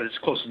quite right, but it's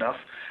close enough,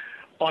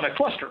 on a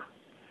cluster.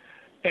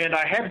 And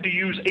I had to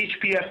use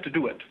HPF to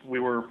do it. We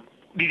were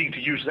needing to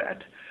use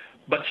that.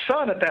 But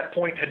Sun at that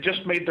point had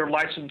just made their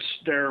license,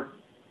 their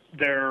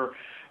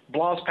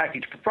BLAS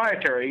package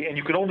proprietary, and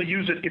you could only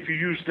use it if you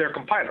used their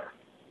compiler,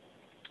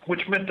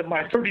 which meant that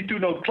my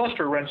 32-node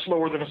cluster ran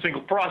slower than a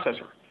single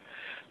processor.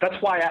 That's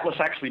why Atlas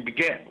actually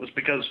began, was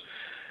because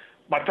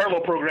my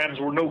parallel programs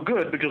were no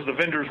good because the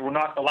vendors were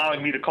not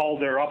allowing me to call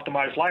their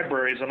optimized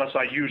libraries unless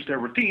I used their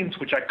routines,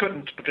 which I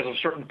couldn't because of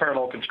certain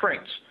parallel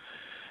constraints.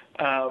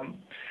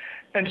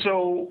 And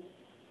so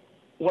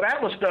what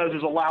Atlas does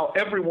is allow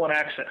everyone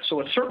access.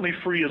 So it's certainly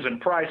free as in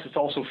price. It's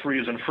also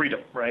free as in freedom,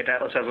 right?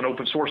 Atlas has an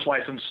open source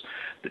license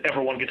that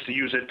everyone gets to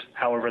use it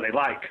however they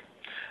like.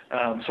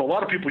 So a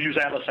lot of people use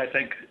Atlas, I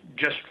think,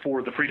 just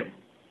for the freedom.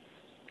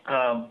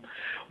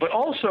 But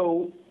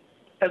also,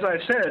 as I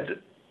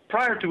said,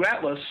 prior to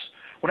Atlas,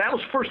 when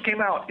Atlas first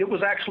came out, it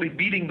was actually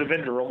beating the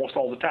vendor almost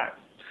all the time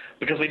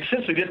because they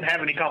essentially didn't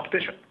have any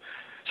competition.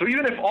 So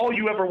even if all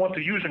you ever want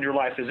to use in your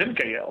life is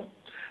MKL,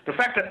 the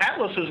fact that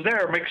Atlas is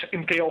there makes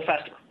MKL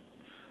faster.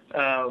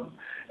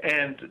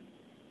 And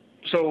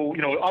so,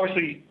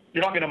 obviously,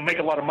 you're not going to make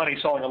a lot of money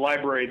selling a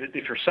library that,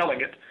 if you're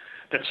selling it,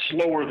 that's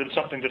slower than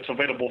something that's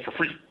available for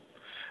free.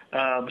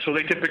 So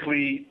they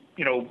typically,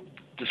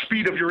 the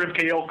speed of your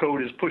MKL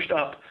code is pushed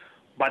up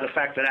by the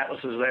fact that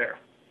Atlas is there.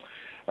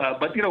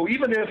 But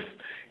even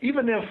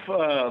if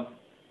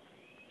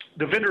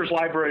the vendors'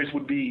 libraries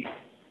would be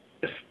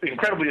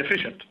incredibly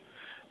efficient,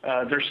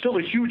 there's still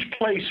a huge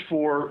place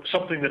for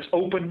something that's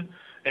open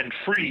and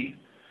free.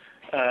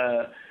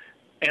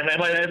 And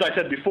as I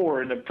said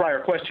before in the prior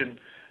question,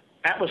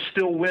 Atlas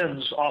still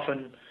wins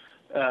often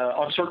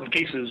on certain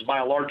cases by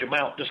a large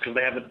amount just because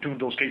they haven't tuned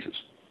those cases.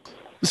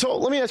 So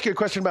let me ask you a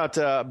question about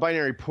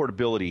binary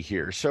portability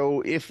here.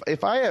 So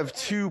if I have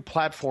two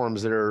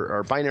platforms that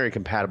are binary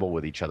compatible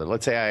with each other,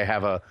 let's say I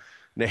have a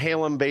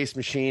Nehalem-based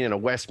machine and a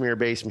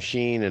Westmere-based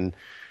machine, and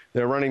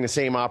they're running the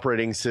same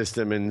operating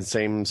system and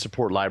same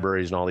support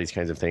libraries and all these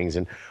kinds of things,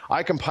 and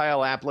I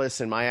compile Atlas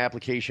and my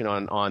application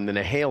on the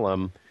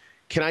Nehalem,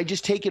 can I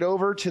just take it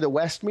over to the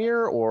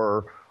Westmere,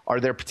 or are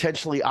there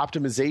potentially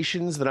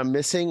optimizations that I'm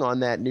missing on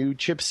that new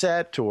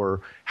chipset,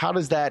 or how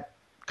does that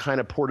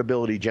kind of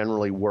portability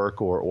generally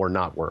work or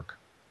not work?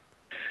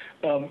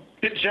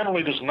 It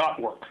generally does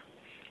not work,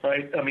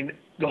 right? I mean,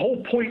 the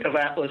whole point of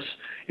Atlas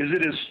is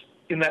it is,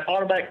 in that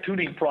automatic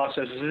tuning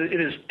process,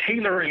 it is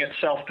tailoring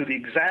itself to the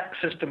exact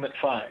system it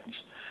finds.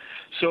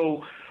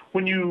 So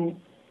when you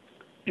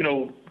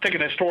take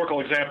an historical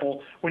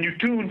example, when you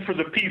tune for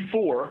the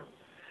P4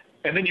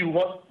 and then you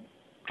want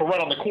to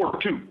run on the Core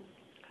 2,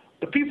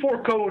 the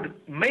P4 code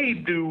may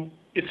do,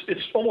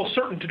 it's almost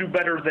certain to do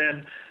better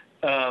than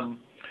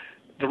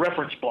the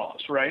reference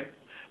BLAS, right?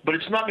 But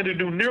it's not going to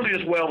do nearly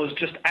as well as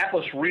just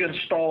Atlas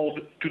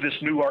reinstalled to this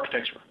new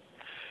architecture.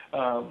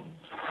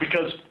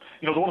 Because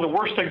one of the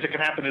worst things that can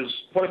happen is,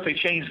 what if they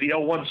change the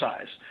L1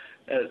 size?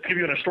 To give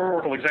you an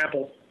historical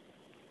example,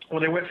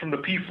 when they went from the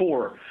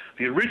P4,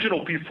 the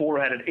original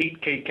P4 had an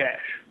 8K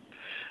cache.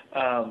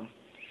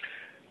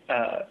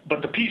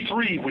 But the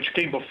P3, which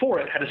came before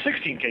it, had a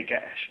 16K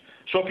cache.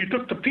 So if you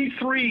took the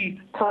P3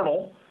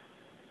 kernel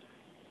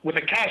with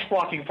a cache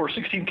blocking for a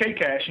 16K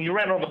cache and you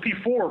ran it on the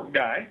P4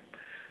 guy,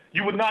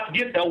 you would not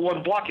get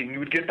L1 blocking. You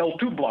would get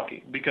L2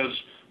 blocking because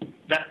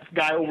that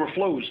guy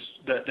overflows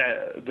the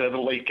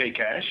little 8K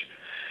cache,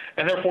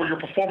 and therefore your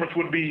performance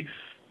would be,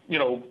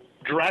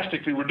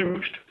 drastically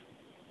reduced.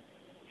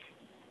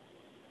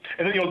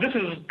 And then, this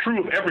is true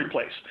of every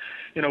place.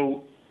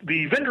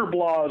 The vendor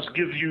BLAS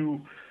gives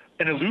you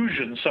an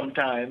illusion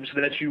sometimes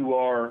that you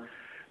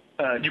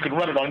can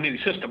run it on any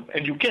system,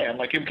 and you can.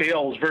 Like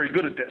MKL is very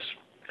good at this.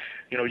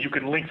 You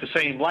can link the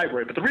same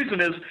library. But the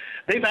reason is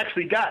they've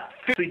actually got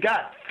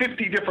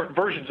 50 different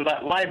versions of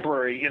that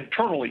library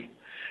internally.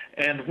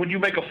 And when you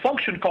make a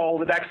function call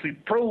that actually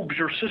probes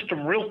your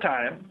system real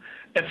time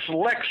and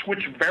selects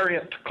which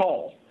variant to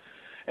call,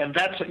 and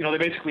that's, they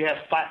basically have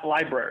 5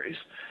 libraries.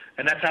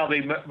 And that's how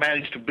they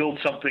manage to build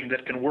something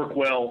that can work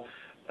well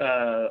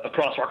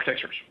across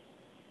architectures.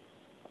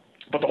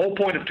 But the whole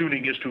point of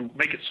tuning is to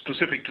make it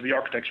specific to the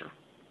architecture.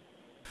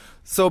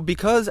 So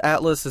because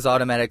Atlas is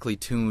automatically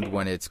tuned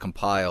when it's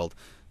compiled,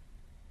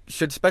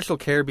 should special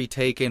care be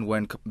taken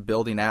when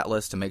building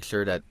Atlas to make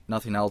sure that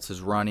nothing else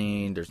is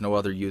running, there's no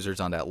other users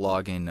on that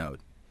login node?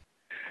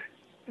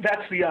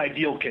 That's the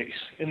ideal case.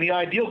 In the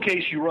ideal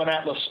case, you run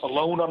Atlas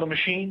alone on the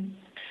machine.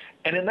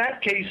 And in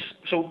that case,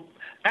 so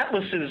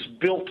Atlas is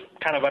built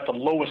kind of at the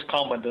lowest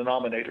common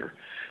denominator.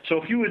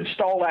 So if you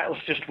install Atlas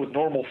just with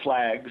normal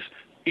flags,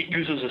 it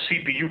uses a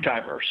CPU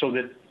timer so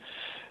that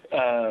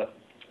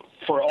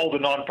for all the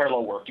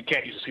non-parallel work, you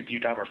can't use a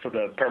CPU timer for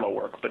the parallel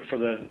work, but for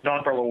the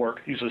non-parallel work,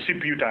 use a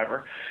CPU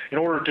timer in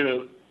order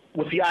to,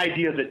 with the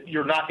idea that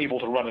you're not able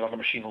to run it on the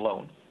machine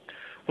alone.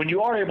 When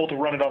you are able to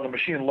run it on the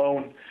machine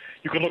alone,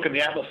 you can look in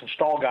the Atlas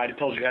install guide. It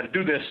tells you how to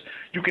do this.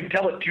 You can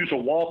tell it to use a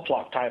wall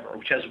clock timer,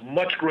 which has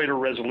much greater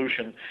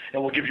resolution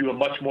and will give you a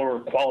much more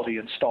quality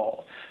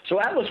install. So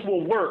Atlas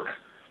will work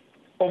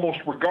almost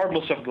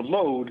regardless of the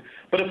load,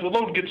 but if the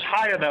load gets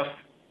high enough,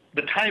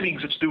 the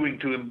timings it's doing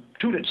to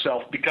tune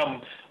itself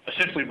become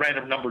essentially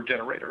random number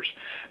generators.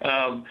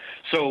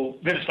 So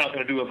then it's not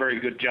going to do a very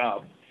good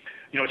job.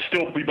 It'll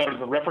still be better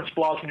than reference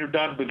BLAS when you're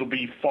done, but it'll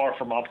be far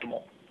from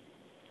optimal.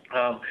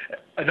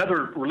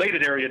 Another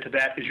related area to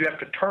that is you have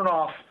to turn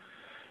off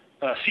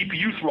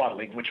CPU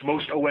throttling, which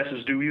most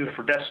OSs do even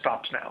for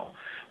desktops now,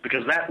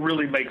 because that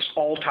really makes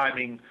all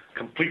timing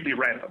completely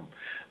random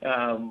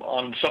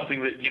on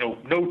something that,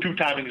 no two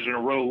timings in a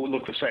row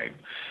look the same.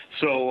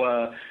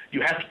 So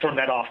you have to turn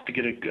that off to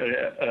get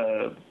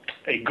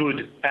a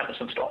good Atlas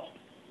install.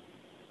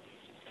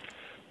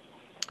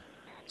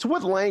 So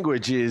what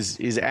language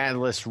is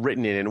Atlas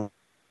written in, and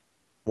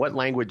what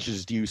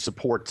languages do you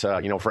support,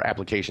 for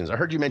applications? I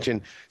heard you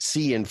mention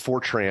C and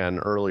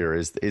Fortran earlier.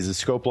 Is the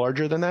scope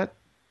larger than that?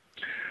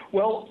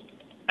 Well,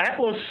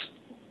 Atlas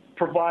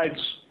provides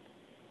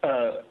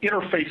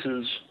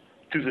interfaces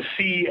to the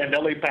C and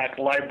LAPACK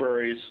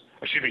libraries,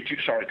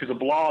 to the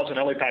BLAS and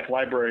LAPACK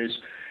libraries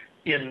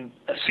in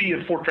C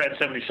and Fortran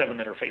 77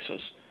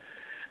 interfaces.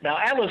 Now,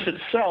 Atlas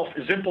itself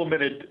is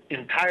implemented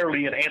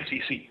entirely in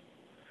ANSI C.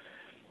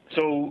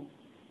 So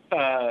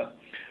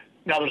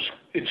now there's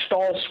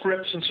install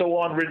scripts and so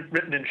on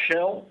written in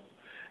shell,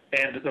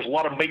 and there's a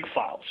lot of make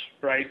files,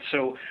 right?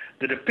 So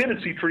the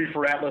dependency tree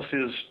for Atlas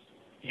is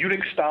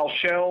Unix-style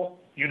shell,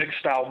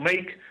 Unix-style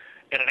make,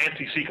 and an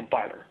ANSI C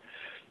compiler.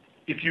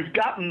 If you've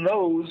gotten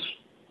those,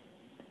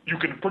 you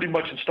can pretty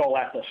much install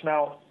Atlas.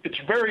 Now, it's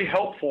very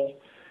helpful.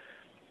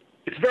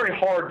 It's very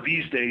hard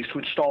these days to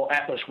install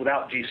Atlas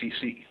without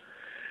GCC.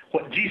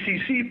 What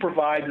GCC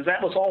provides is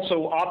Atlas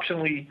also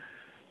optionally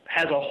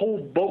has a whole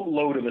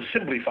boatload of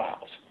assembly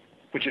files,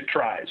 which it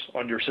tries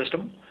on your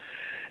system.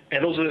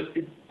 And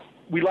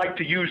we like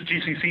to use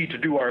GCC to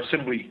do our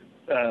assembly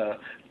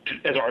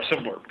as our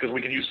assembler, because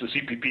we can use the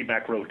CPP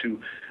macro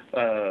to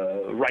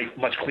write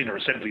much cleaner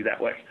assembly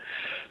that way.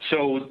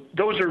 So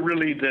those are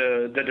really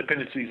the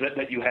dependencies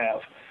that you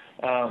have.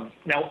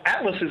 Now,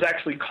 Atlas is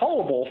actually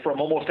callable from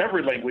almost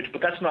every language,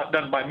 but that's not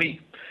done by me.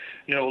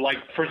 Like,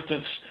 for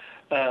instance,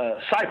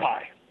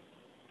 SciPy,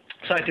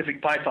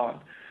 Scientific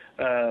Python.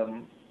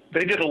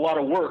 They did a lot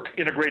of work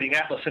integrating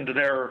Atlas into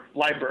their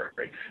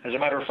library. As a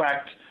matter of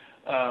fact,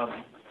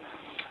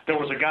 there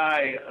was a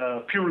guy,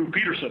 Piru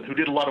Peterson, who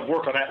did a lot of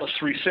work on Atlas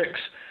 3.6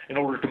 in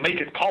order to make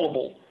it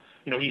callable.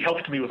 He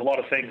helped me with a lot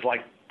of things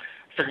like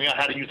figuring out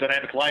how to use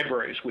dynamic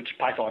libraries, which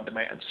Python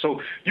demands. So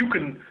you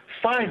can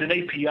find an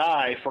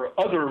API for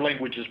other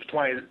languages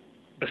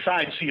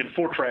besides C and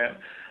Fortran,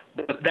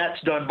 but that's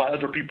done by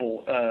other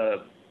people,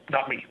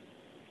 not me.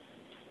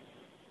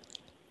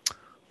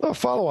 Well,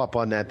 follow up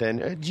on that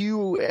then. Do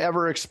you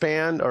ever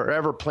expand or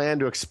ever plan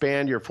to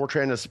expand your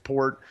Fortran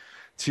support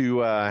to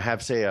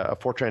have, say, a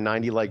Fortran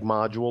 90-like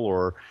module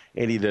or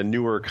any of the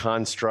newer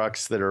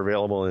constructs that are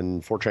available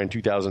in Fortran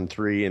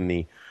 2003 and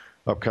the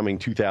upcoming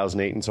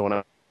 2008 and so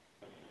on?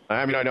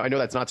 I mean, I know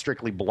that's not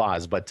strictly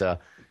BLAS, but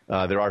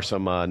there are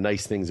some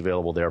nice things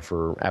available there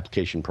for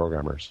application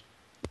programmers.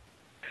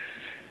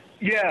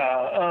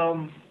 Yeah,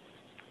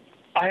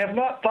 I have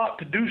not thought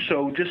to do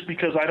so just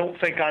because I don't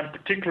think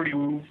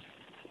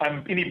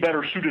I'm any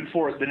better suited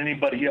for it than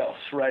anybody else,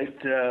 right?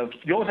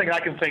 The only thing I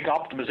can think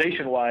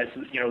optimization-wise,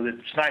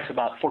 that's nice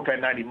about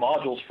Fortran 90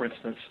 modules, for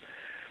instance,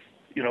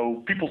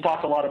 people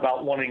talk a lot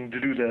about wanting to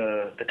do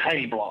the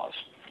tiny BLAS.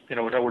 In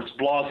other words,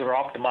 BLAS that are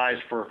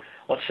optimized for,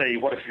 let's say,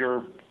 what if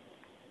you're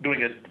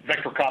doing a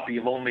vector copy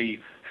of only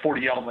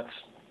 40 elements?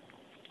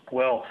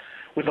 Well,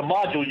 with a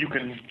module, you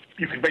can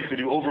basically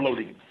do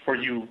overloading, where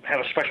you have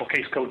a special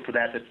case code for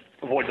that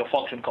avoids a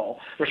function call.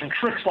 There's some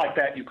tricks like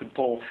that you can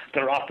pull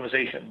that are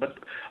optimization. But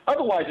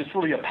otherwise, it's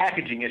really a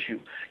packaging issue.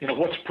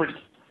 What's pretty?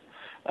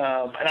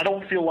 And I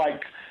don't feel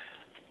like,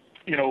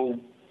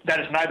 that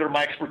is neither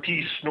my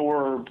expertise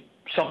nor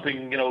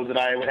something, that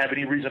I would have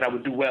any reason I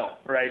would do well,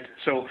 right?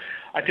 So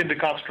I tend to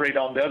concentrate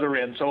on the other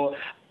end. So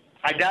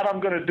I doubt I'm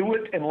going to do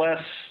it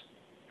unless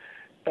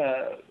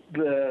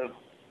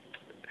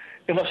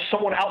unless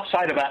someone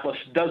outside of Atlas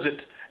does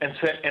it and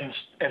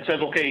says,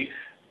 okay,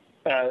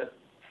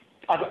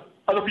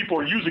 other people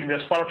are using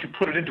this, why don't you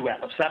put it into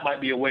Atlas? That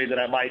might be a way that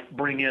I might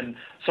bring in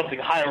something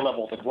higher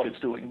level than what it's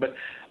doing. But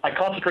I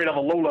concentrate on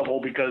the low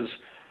level because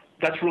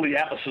that's really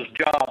Atlas's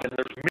job, and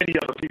there's many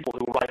other people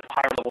who write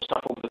higher level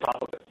stuff over the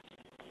top of it.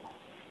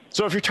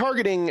 So if you're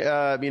targeting,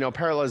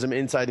 parallelism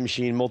inside the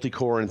machine,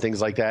 multi-core and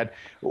things like that,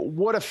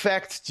 what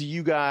effect do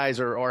you guys,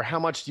 or how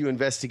much do you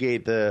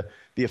investigate the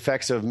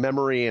effects of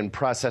memory and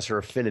processor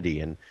affinity,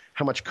 and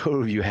how much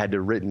code have you had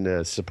to written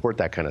to support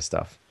that kind of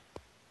stuff?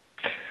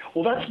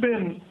 Well, that's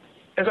been,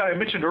 as I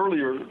mentioned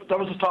earlier, that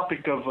was the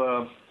topic of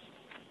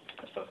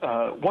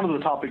one of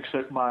the topics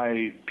that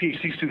my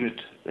PhD student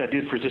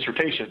did for his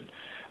dissertation,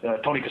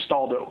 Tony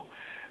Castaldo.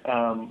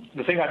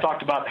 The thing I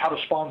talked about, how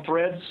to spawn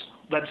threads,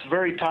 that's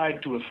very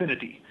tied to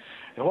affinity.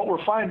 And what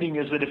we're finding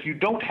is that if you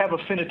don't have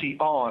affinity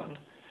on,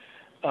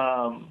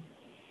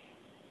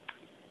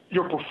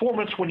 your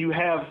performance when you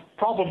have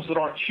problems that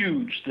aren't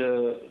huge,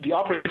 the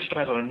operating system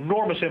has an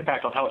enormous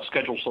impact on how it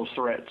schedules those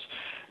threads.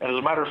 And as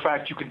a matter of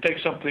fact, you can take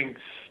something,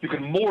 you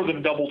can more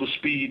than double the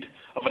speed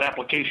of an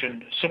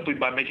application simply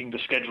by making the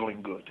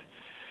scheduling good.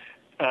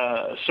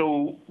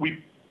 So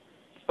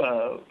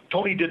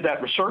Tony did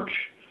that research.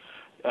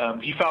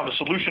 He found a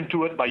solution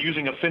to it by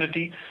using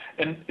affinity.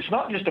 And it's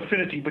not just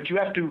affinity, but you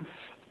have to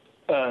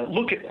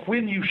look at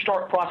when you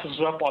start processes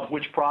up on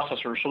which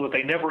processor so that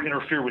they never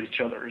interfere with each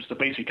other is the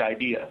basic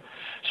idea.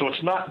 So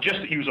it's not just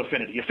that you use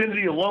affinity.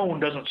 Affinity alone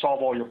doesn't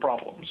solve all your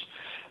problems,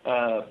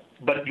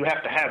 but you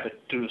have to have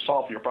it to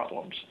solve your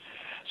problems.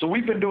 So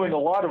we've been doing a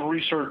lot of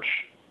research,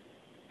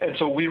 and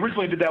so we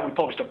originally did that. We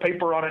published a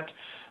paper on it,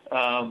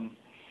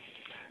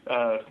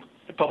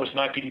 published in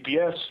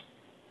IPDPS.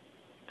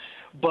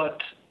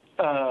 But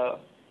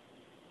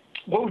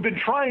what we've been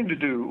trying to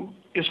do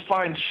is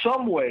find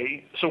some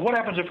way. So what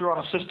happens if you're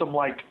on a system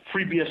like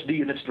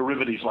FreeBSD and its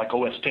derivatives like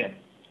OS X?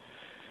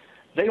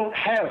 They don't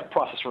have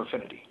processor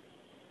affinity.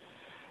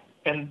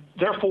 And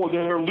therefore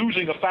they're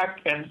losing a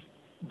fact, and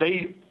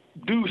they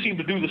do seem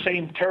to do the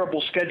same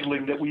terrible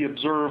scheduling that we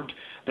observed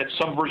that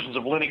some versions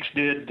of Linux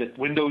did, that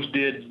Windows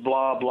did,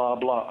 blah, blah,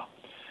 blah.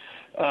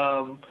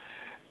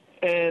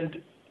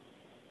 And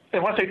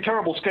when I say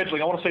terrible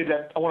scheduling, I want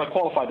to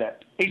qualify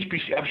that.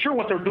 HPC, I'm sure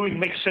what they're doing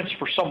makes sense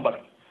for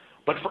somebody.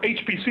 But for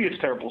HPC, it's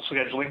terrible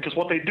scheduling because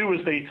what they do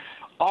is they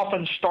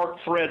often start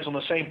threads on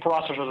the same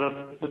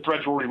processor that the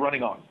threads are already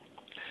running on.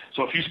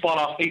 So if you spawn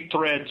off 8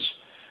 threads,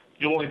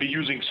 you'll only be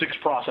using 6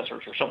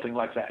 processors or something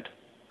like that.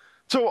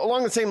 So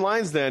along the same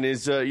lines then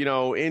is,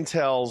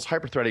 Intel's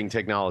hyperthreading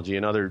technology,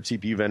 and other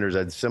CPU vendors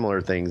had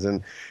similar things.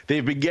 And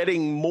they've been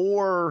getting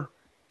more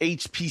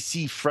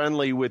HPC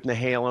friendly with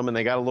Nehalem, and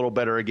they got a little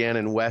better again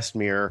in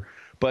Westmere.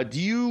 But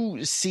do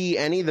you see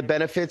any of the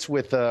benefits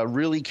with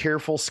really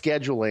careful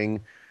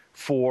scheduling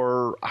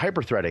for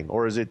hyperthreading,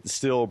 or is it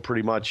still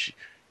pretty much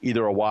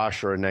either a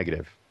wash or a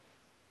negative?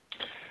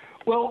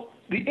 Well,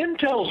 the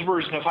Intel's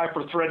version of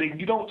hyperthreading,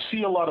 you don't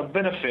see a lot of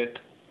benefit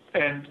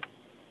and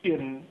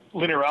in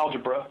linear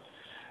algebra,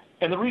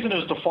 and the reason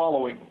is the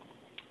following.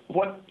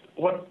 What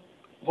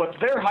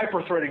their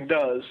hyperthreading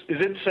does is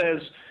it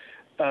says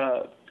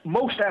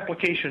most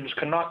applications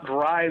cannot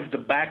drive the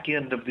back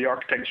end of the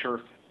architecture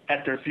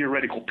at their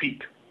theoretical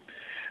peak.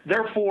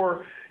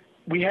 Therefore,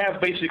 we have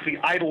basically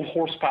idle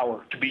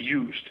horsepower to be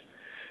used.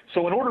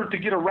 So in order to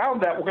get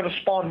around that, we're going to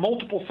spawn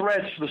multiple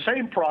threads to the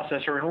same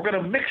processor, and we're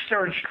going to mix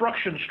their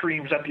instruction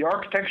streams at the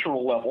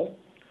architectural level.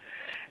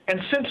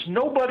 And since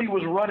nobody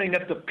was running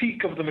at the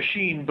peak of the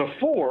machine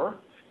before,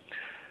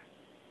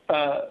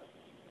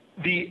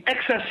 the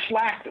excess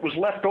slack that was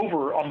left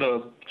over on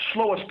the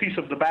slowest piece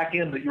of the back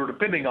end that you're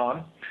depending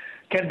on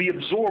can be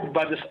absorbed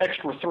by this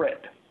extra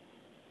thread.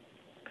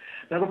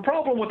 Now the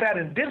problem with that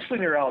in dense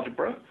linear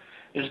algebra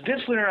is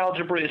dense linear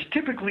algebra is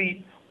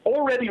typically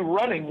already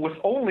running with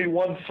only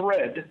one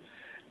thread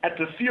at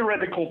the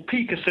theoretical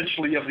peak,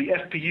 essentially, of the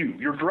FPU.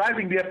 You're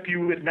driving the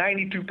FPU at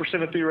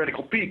 92% of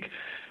theoretical peak,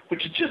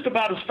 which is just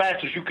about as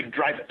fast as you can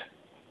drive it.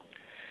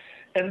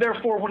 And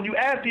therefore, when you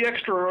add the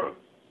extra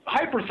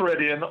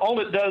hyperthread in, all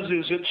it does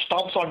is it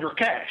stomps on your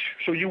cache.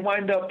 So you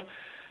wind up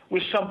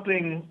with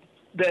something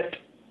that,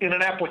 in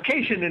an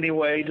application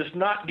anyway, does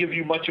not give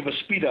you much of a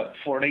speed up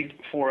for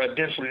a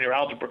dense linear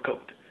algebra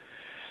code.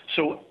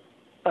 So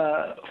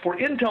for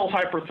Intel's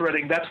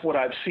hyperthreading, that's what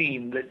I've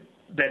seen,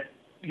 that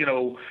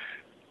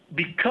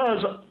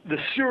because the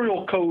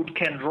serial code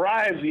can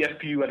drive the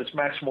FPU at its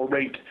maximal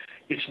rate,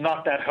 it's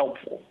not that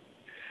helpful.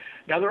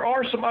 Now, there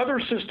are some other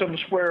systems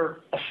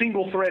where a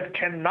single thread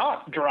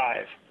cannot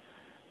drive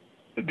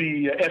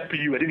the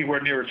FPU at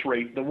anywhere near its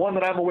rate. The one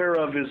that I'm aware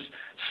of is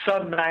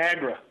Sun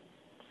Niagara.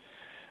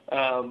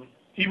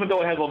 Even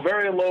though it has a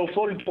very low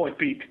floating point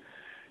peak,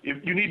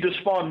 you need to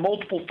spawn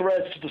multiple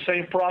threads to the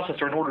same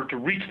processor in order to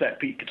reach that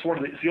peak. It's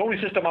the only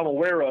system I'm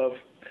aware of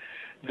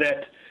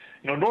that,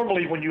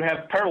 normally when you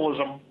have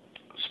parallelism,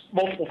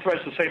 multiple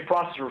threads to the same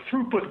processor,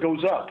 throughput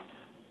goes up,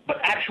 but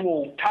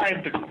actual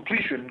time to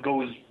completion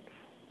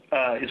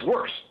is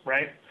worse,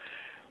 right?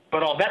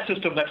 But on that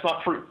system, that's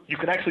not true. You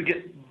can actually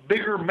get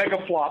bigger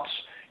megaflops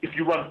if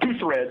you run 2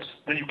 threads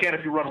than you can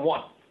if you run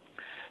 1.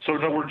 So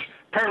in other words,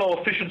 parallel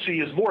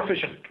efficiency is more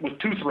efficient with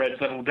 2 threads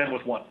than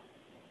with 1.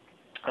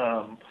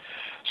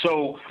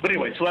 So, but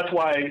anyway, so that's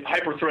why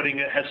hyperthreading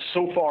has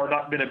so far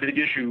not been a big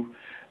issue.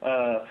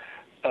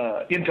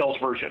 Intel's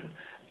version,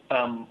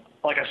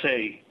 like I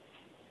say,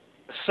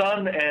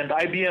 Sun and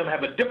IBM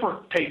have a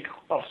different take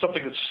of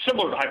something that's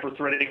similar to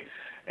hyperthreading,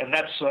 and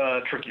that's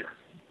trickier.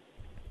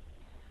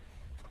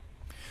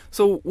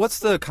 So what's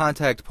the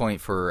contact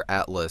point for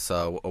Atlas,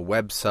 a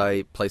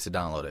website, place to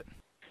download it?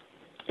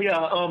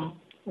 Yeah,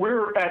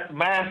 we're at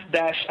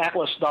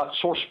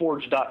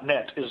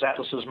math-atlas.sourceforge.net is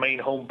Atlas's main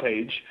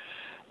homepage.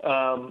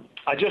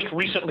 I just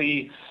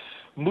recently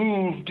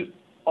moved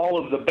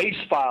all of the base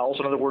files.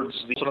 In other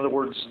words,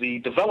 the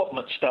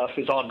development stuff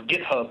is on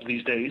GitHub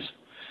these days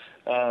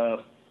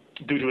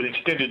due to an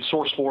extended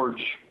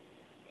SourceForge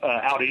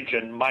outage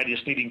and my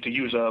just needing to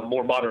use a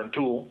more modern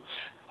tool.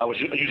 I was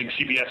using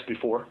CBS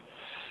before.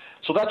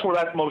 So that's where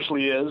that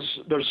mostly is.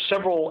 There's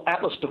several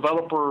Atlas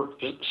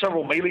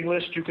several mailing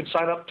lists you can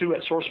sign up to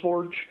at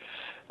SourceForge.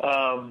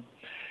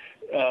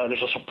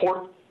 There's a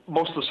support.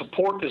 Most of the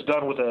support is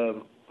done with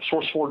a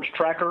SourceForge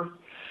tracker.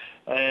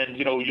 And,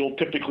 you'll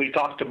typically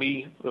talk to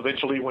me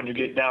eventually when you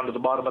get down to the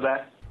bottom of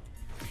that.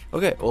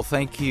 Okay, well,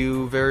 thank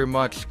you very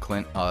much,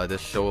 Clint. This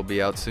show will be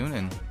out soon,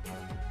 and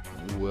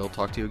we'll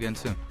talk to you again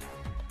soon.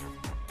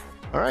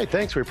 All right,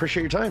 thanks. We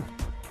appreciate your time.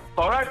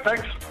 All right,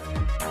 thanks.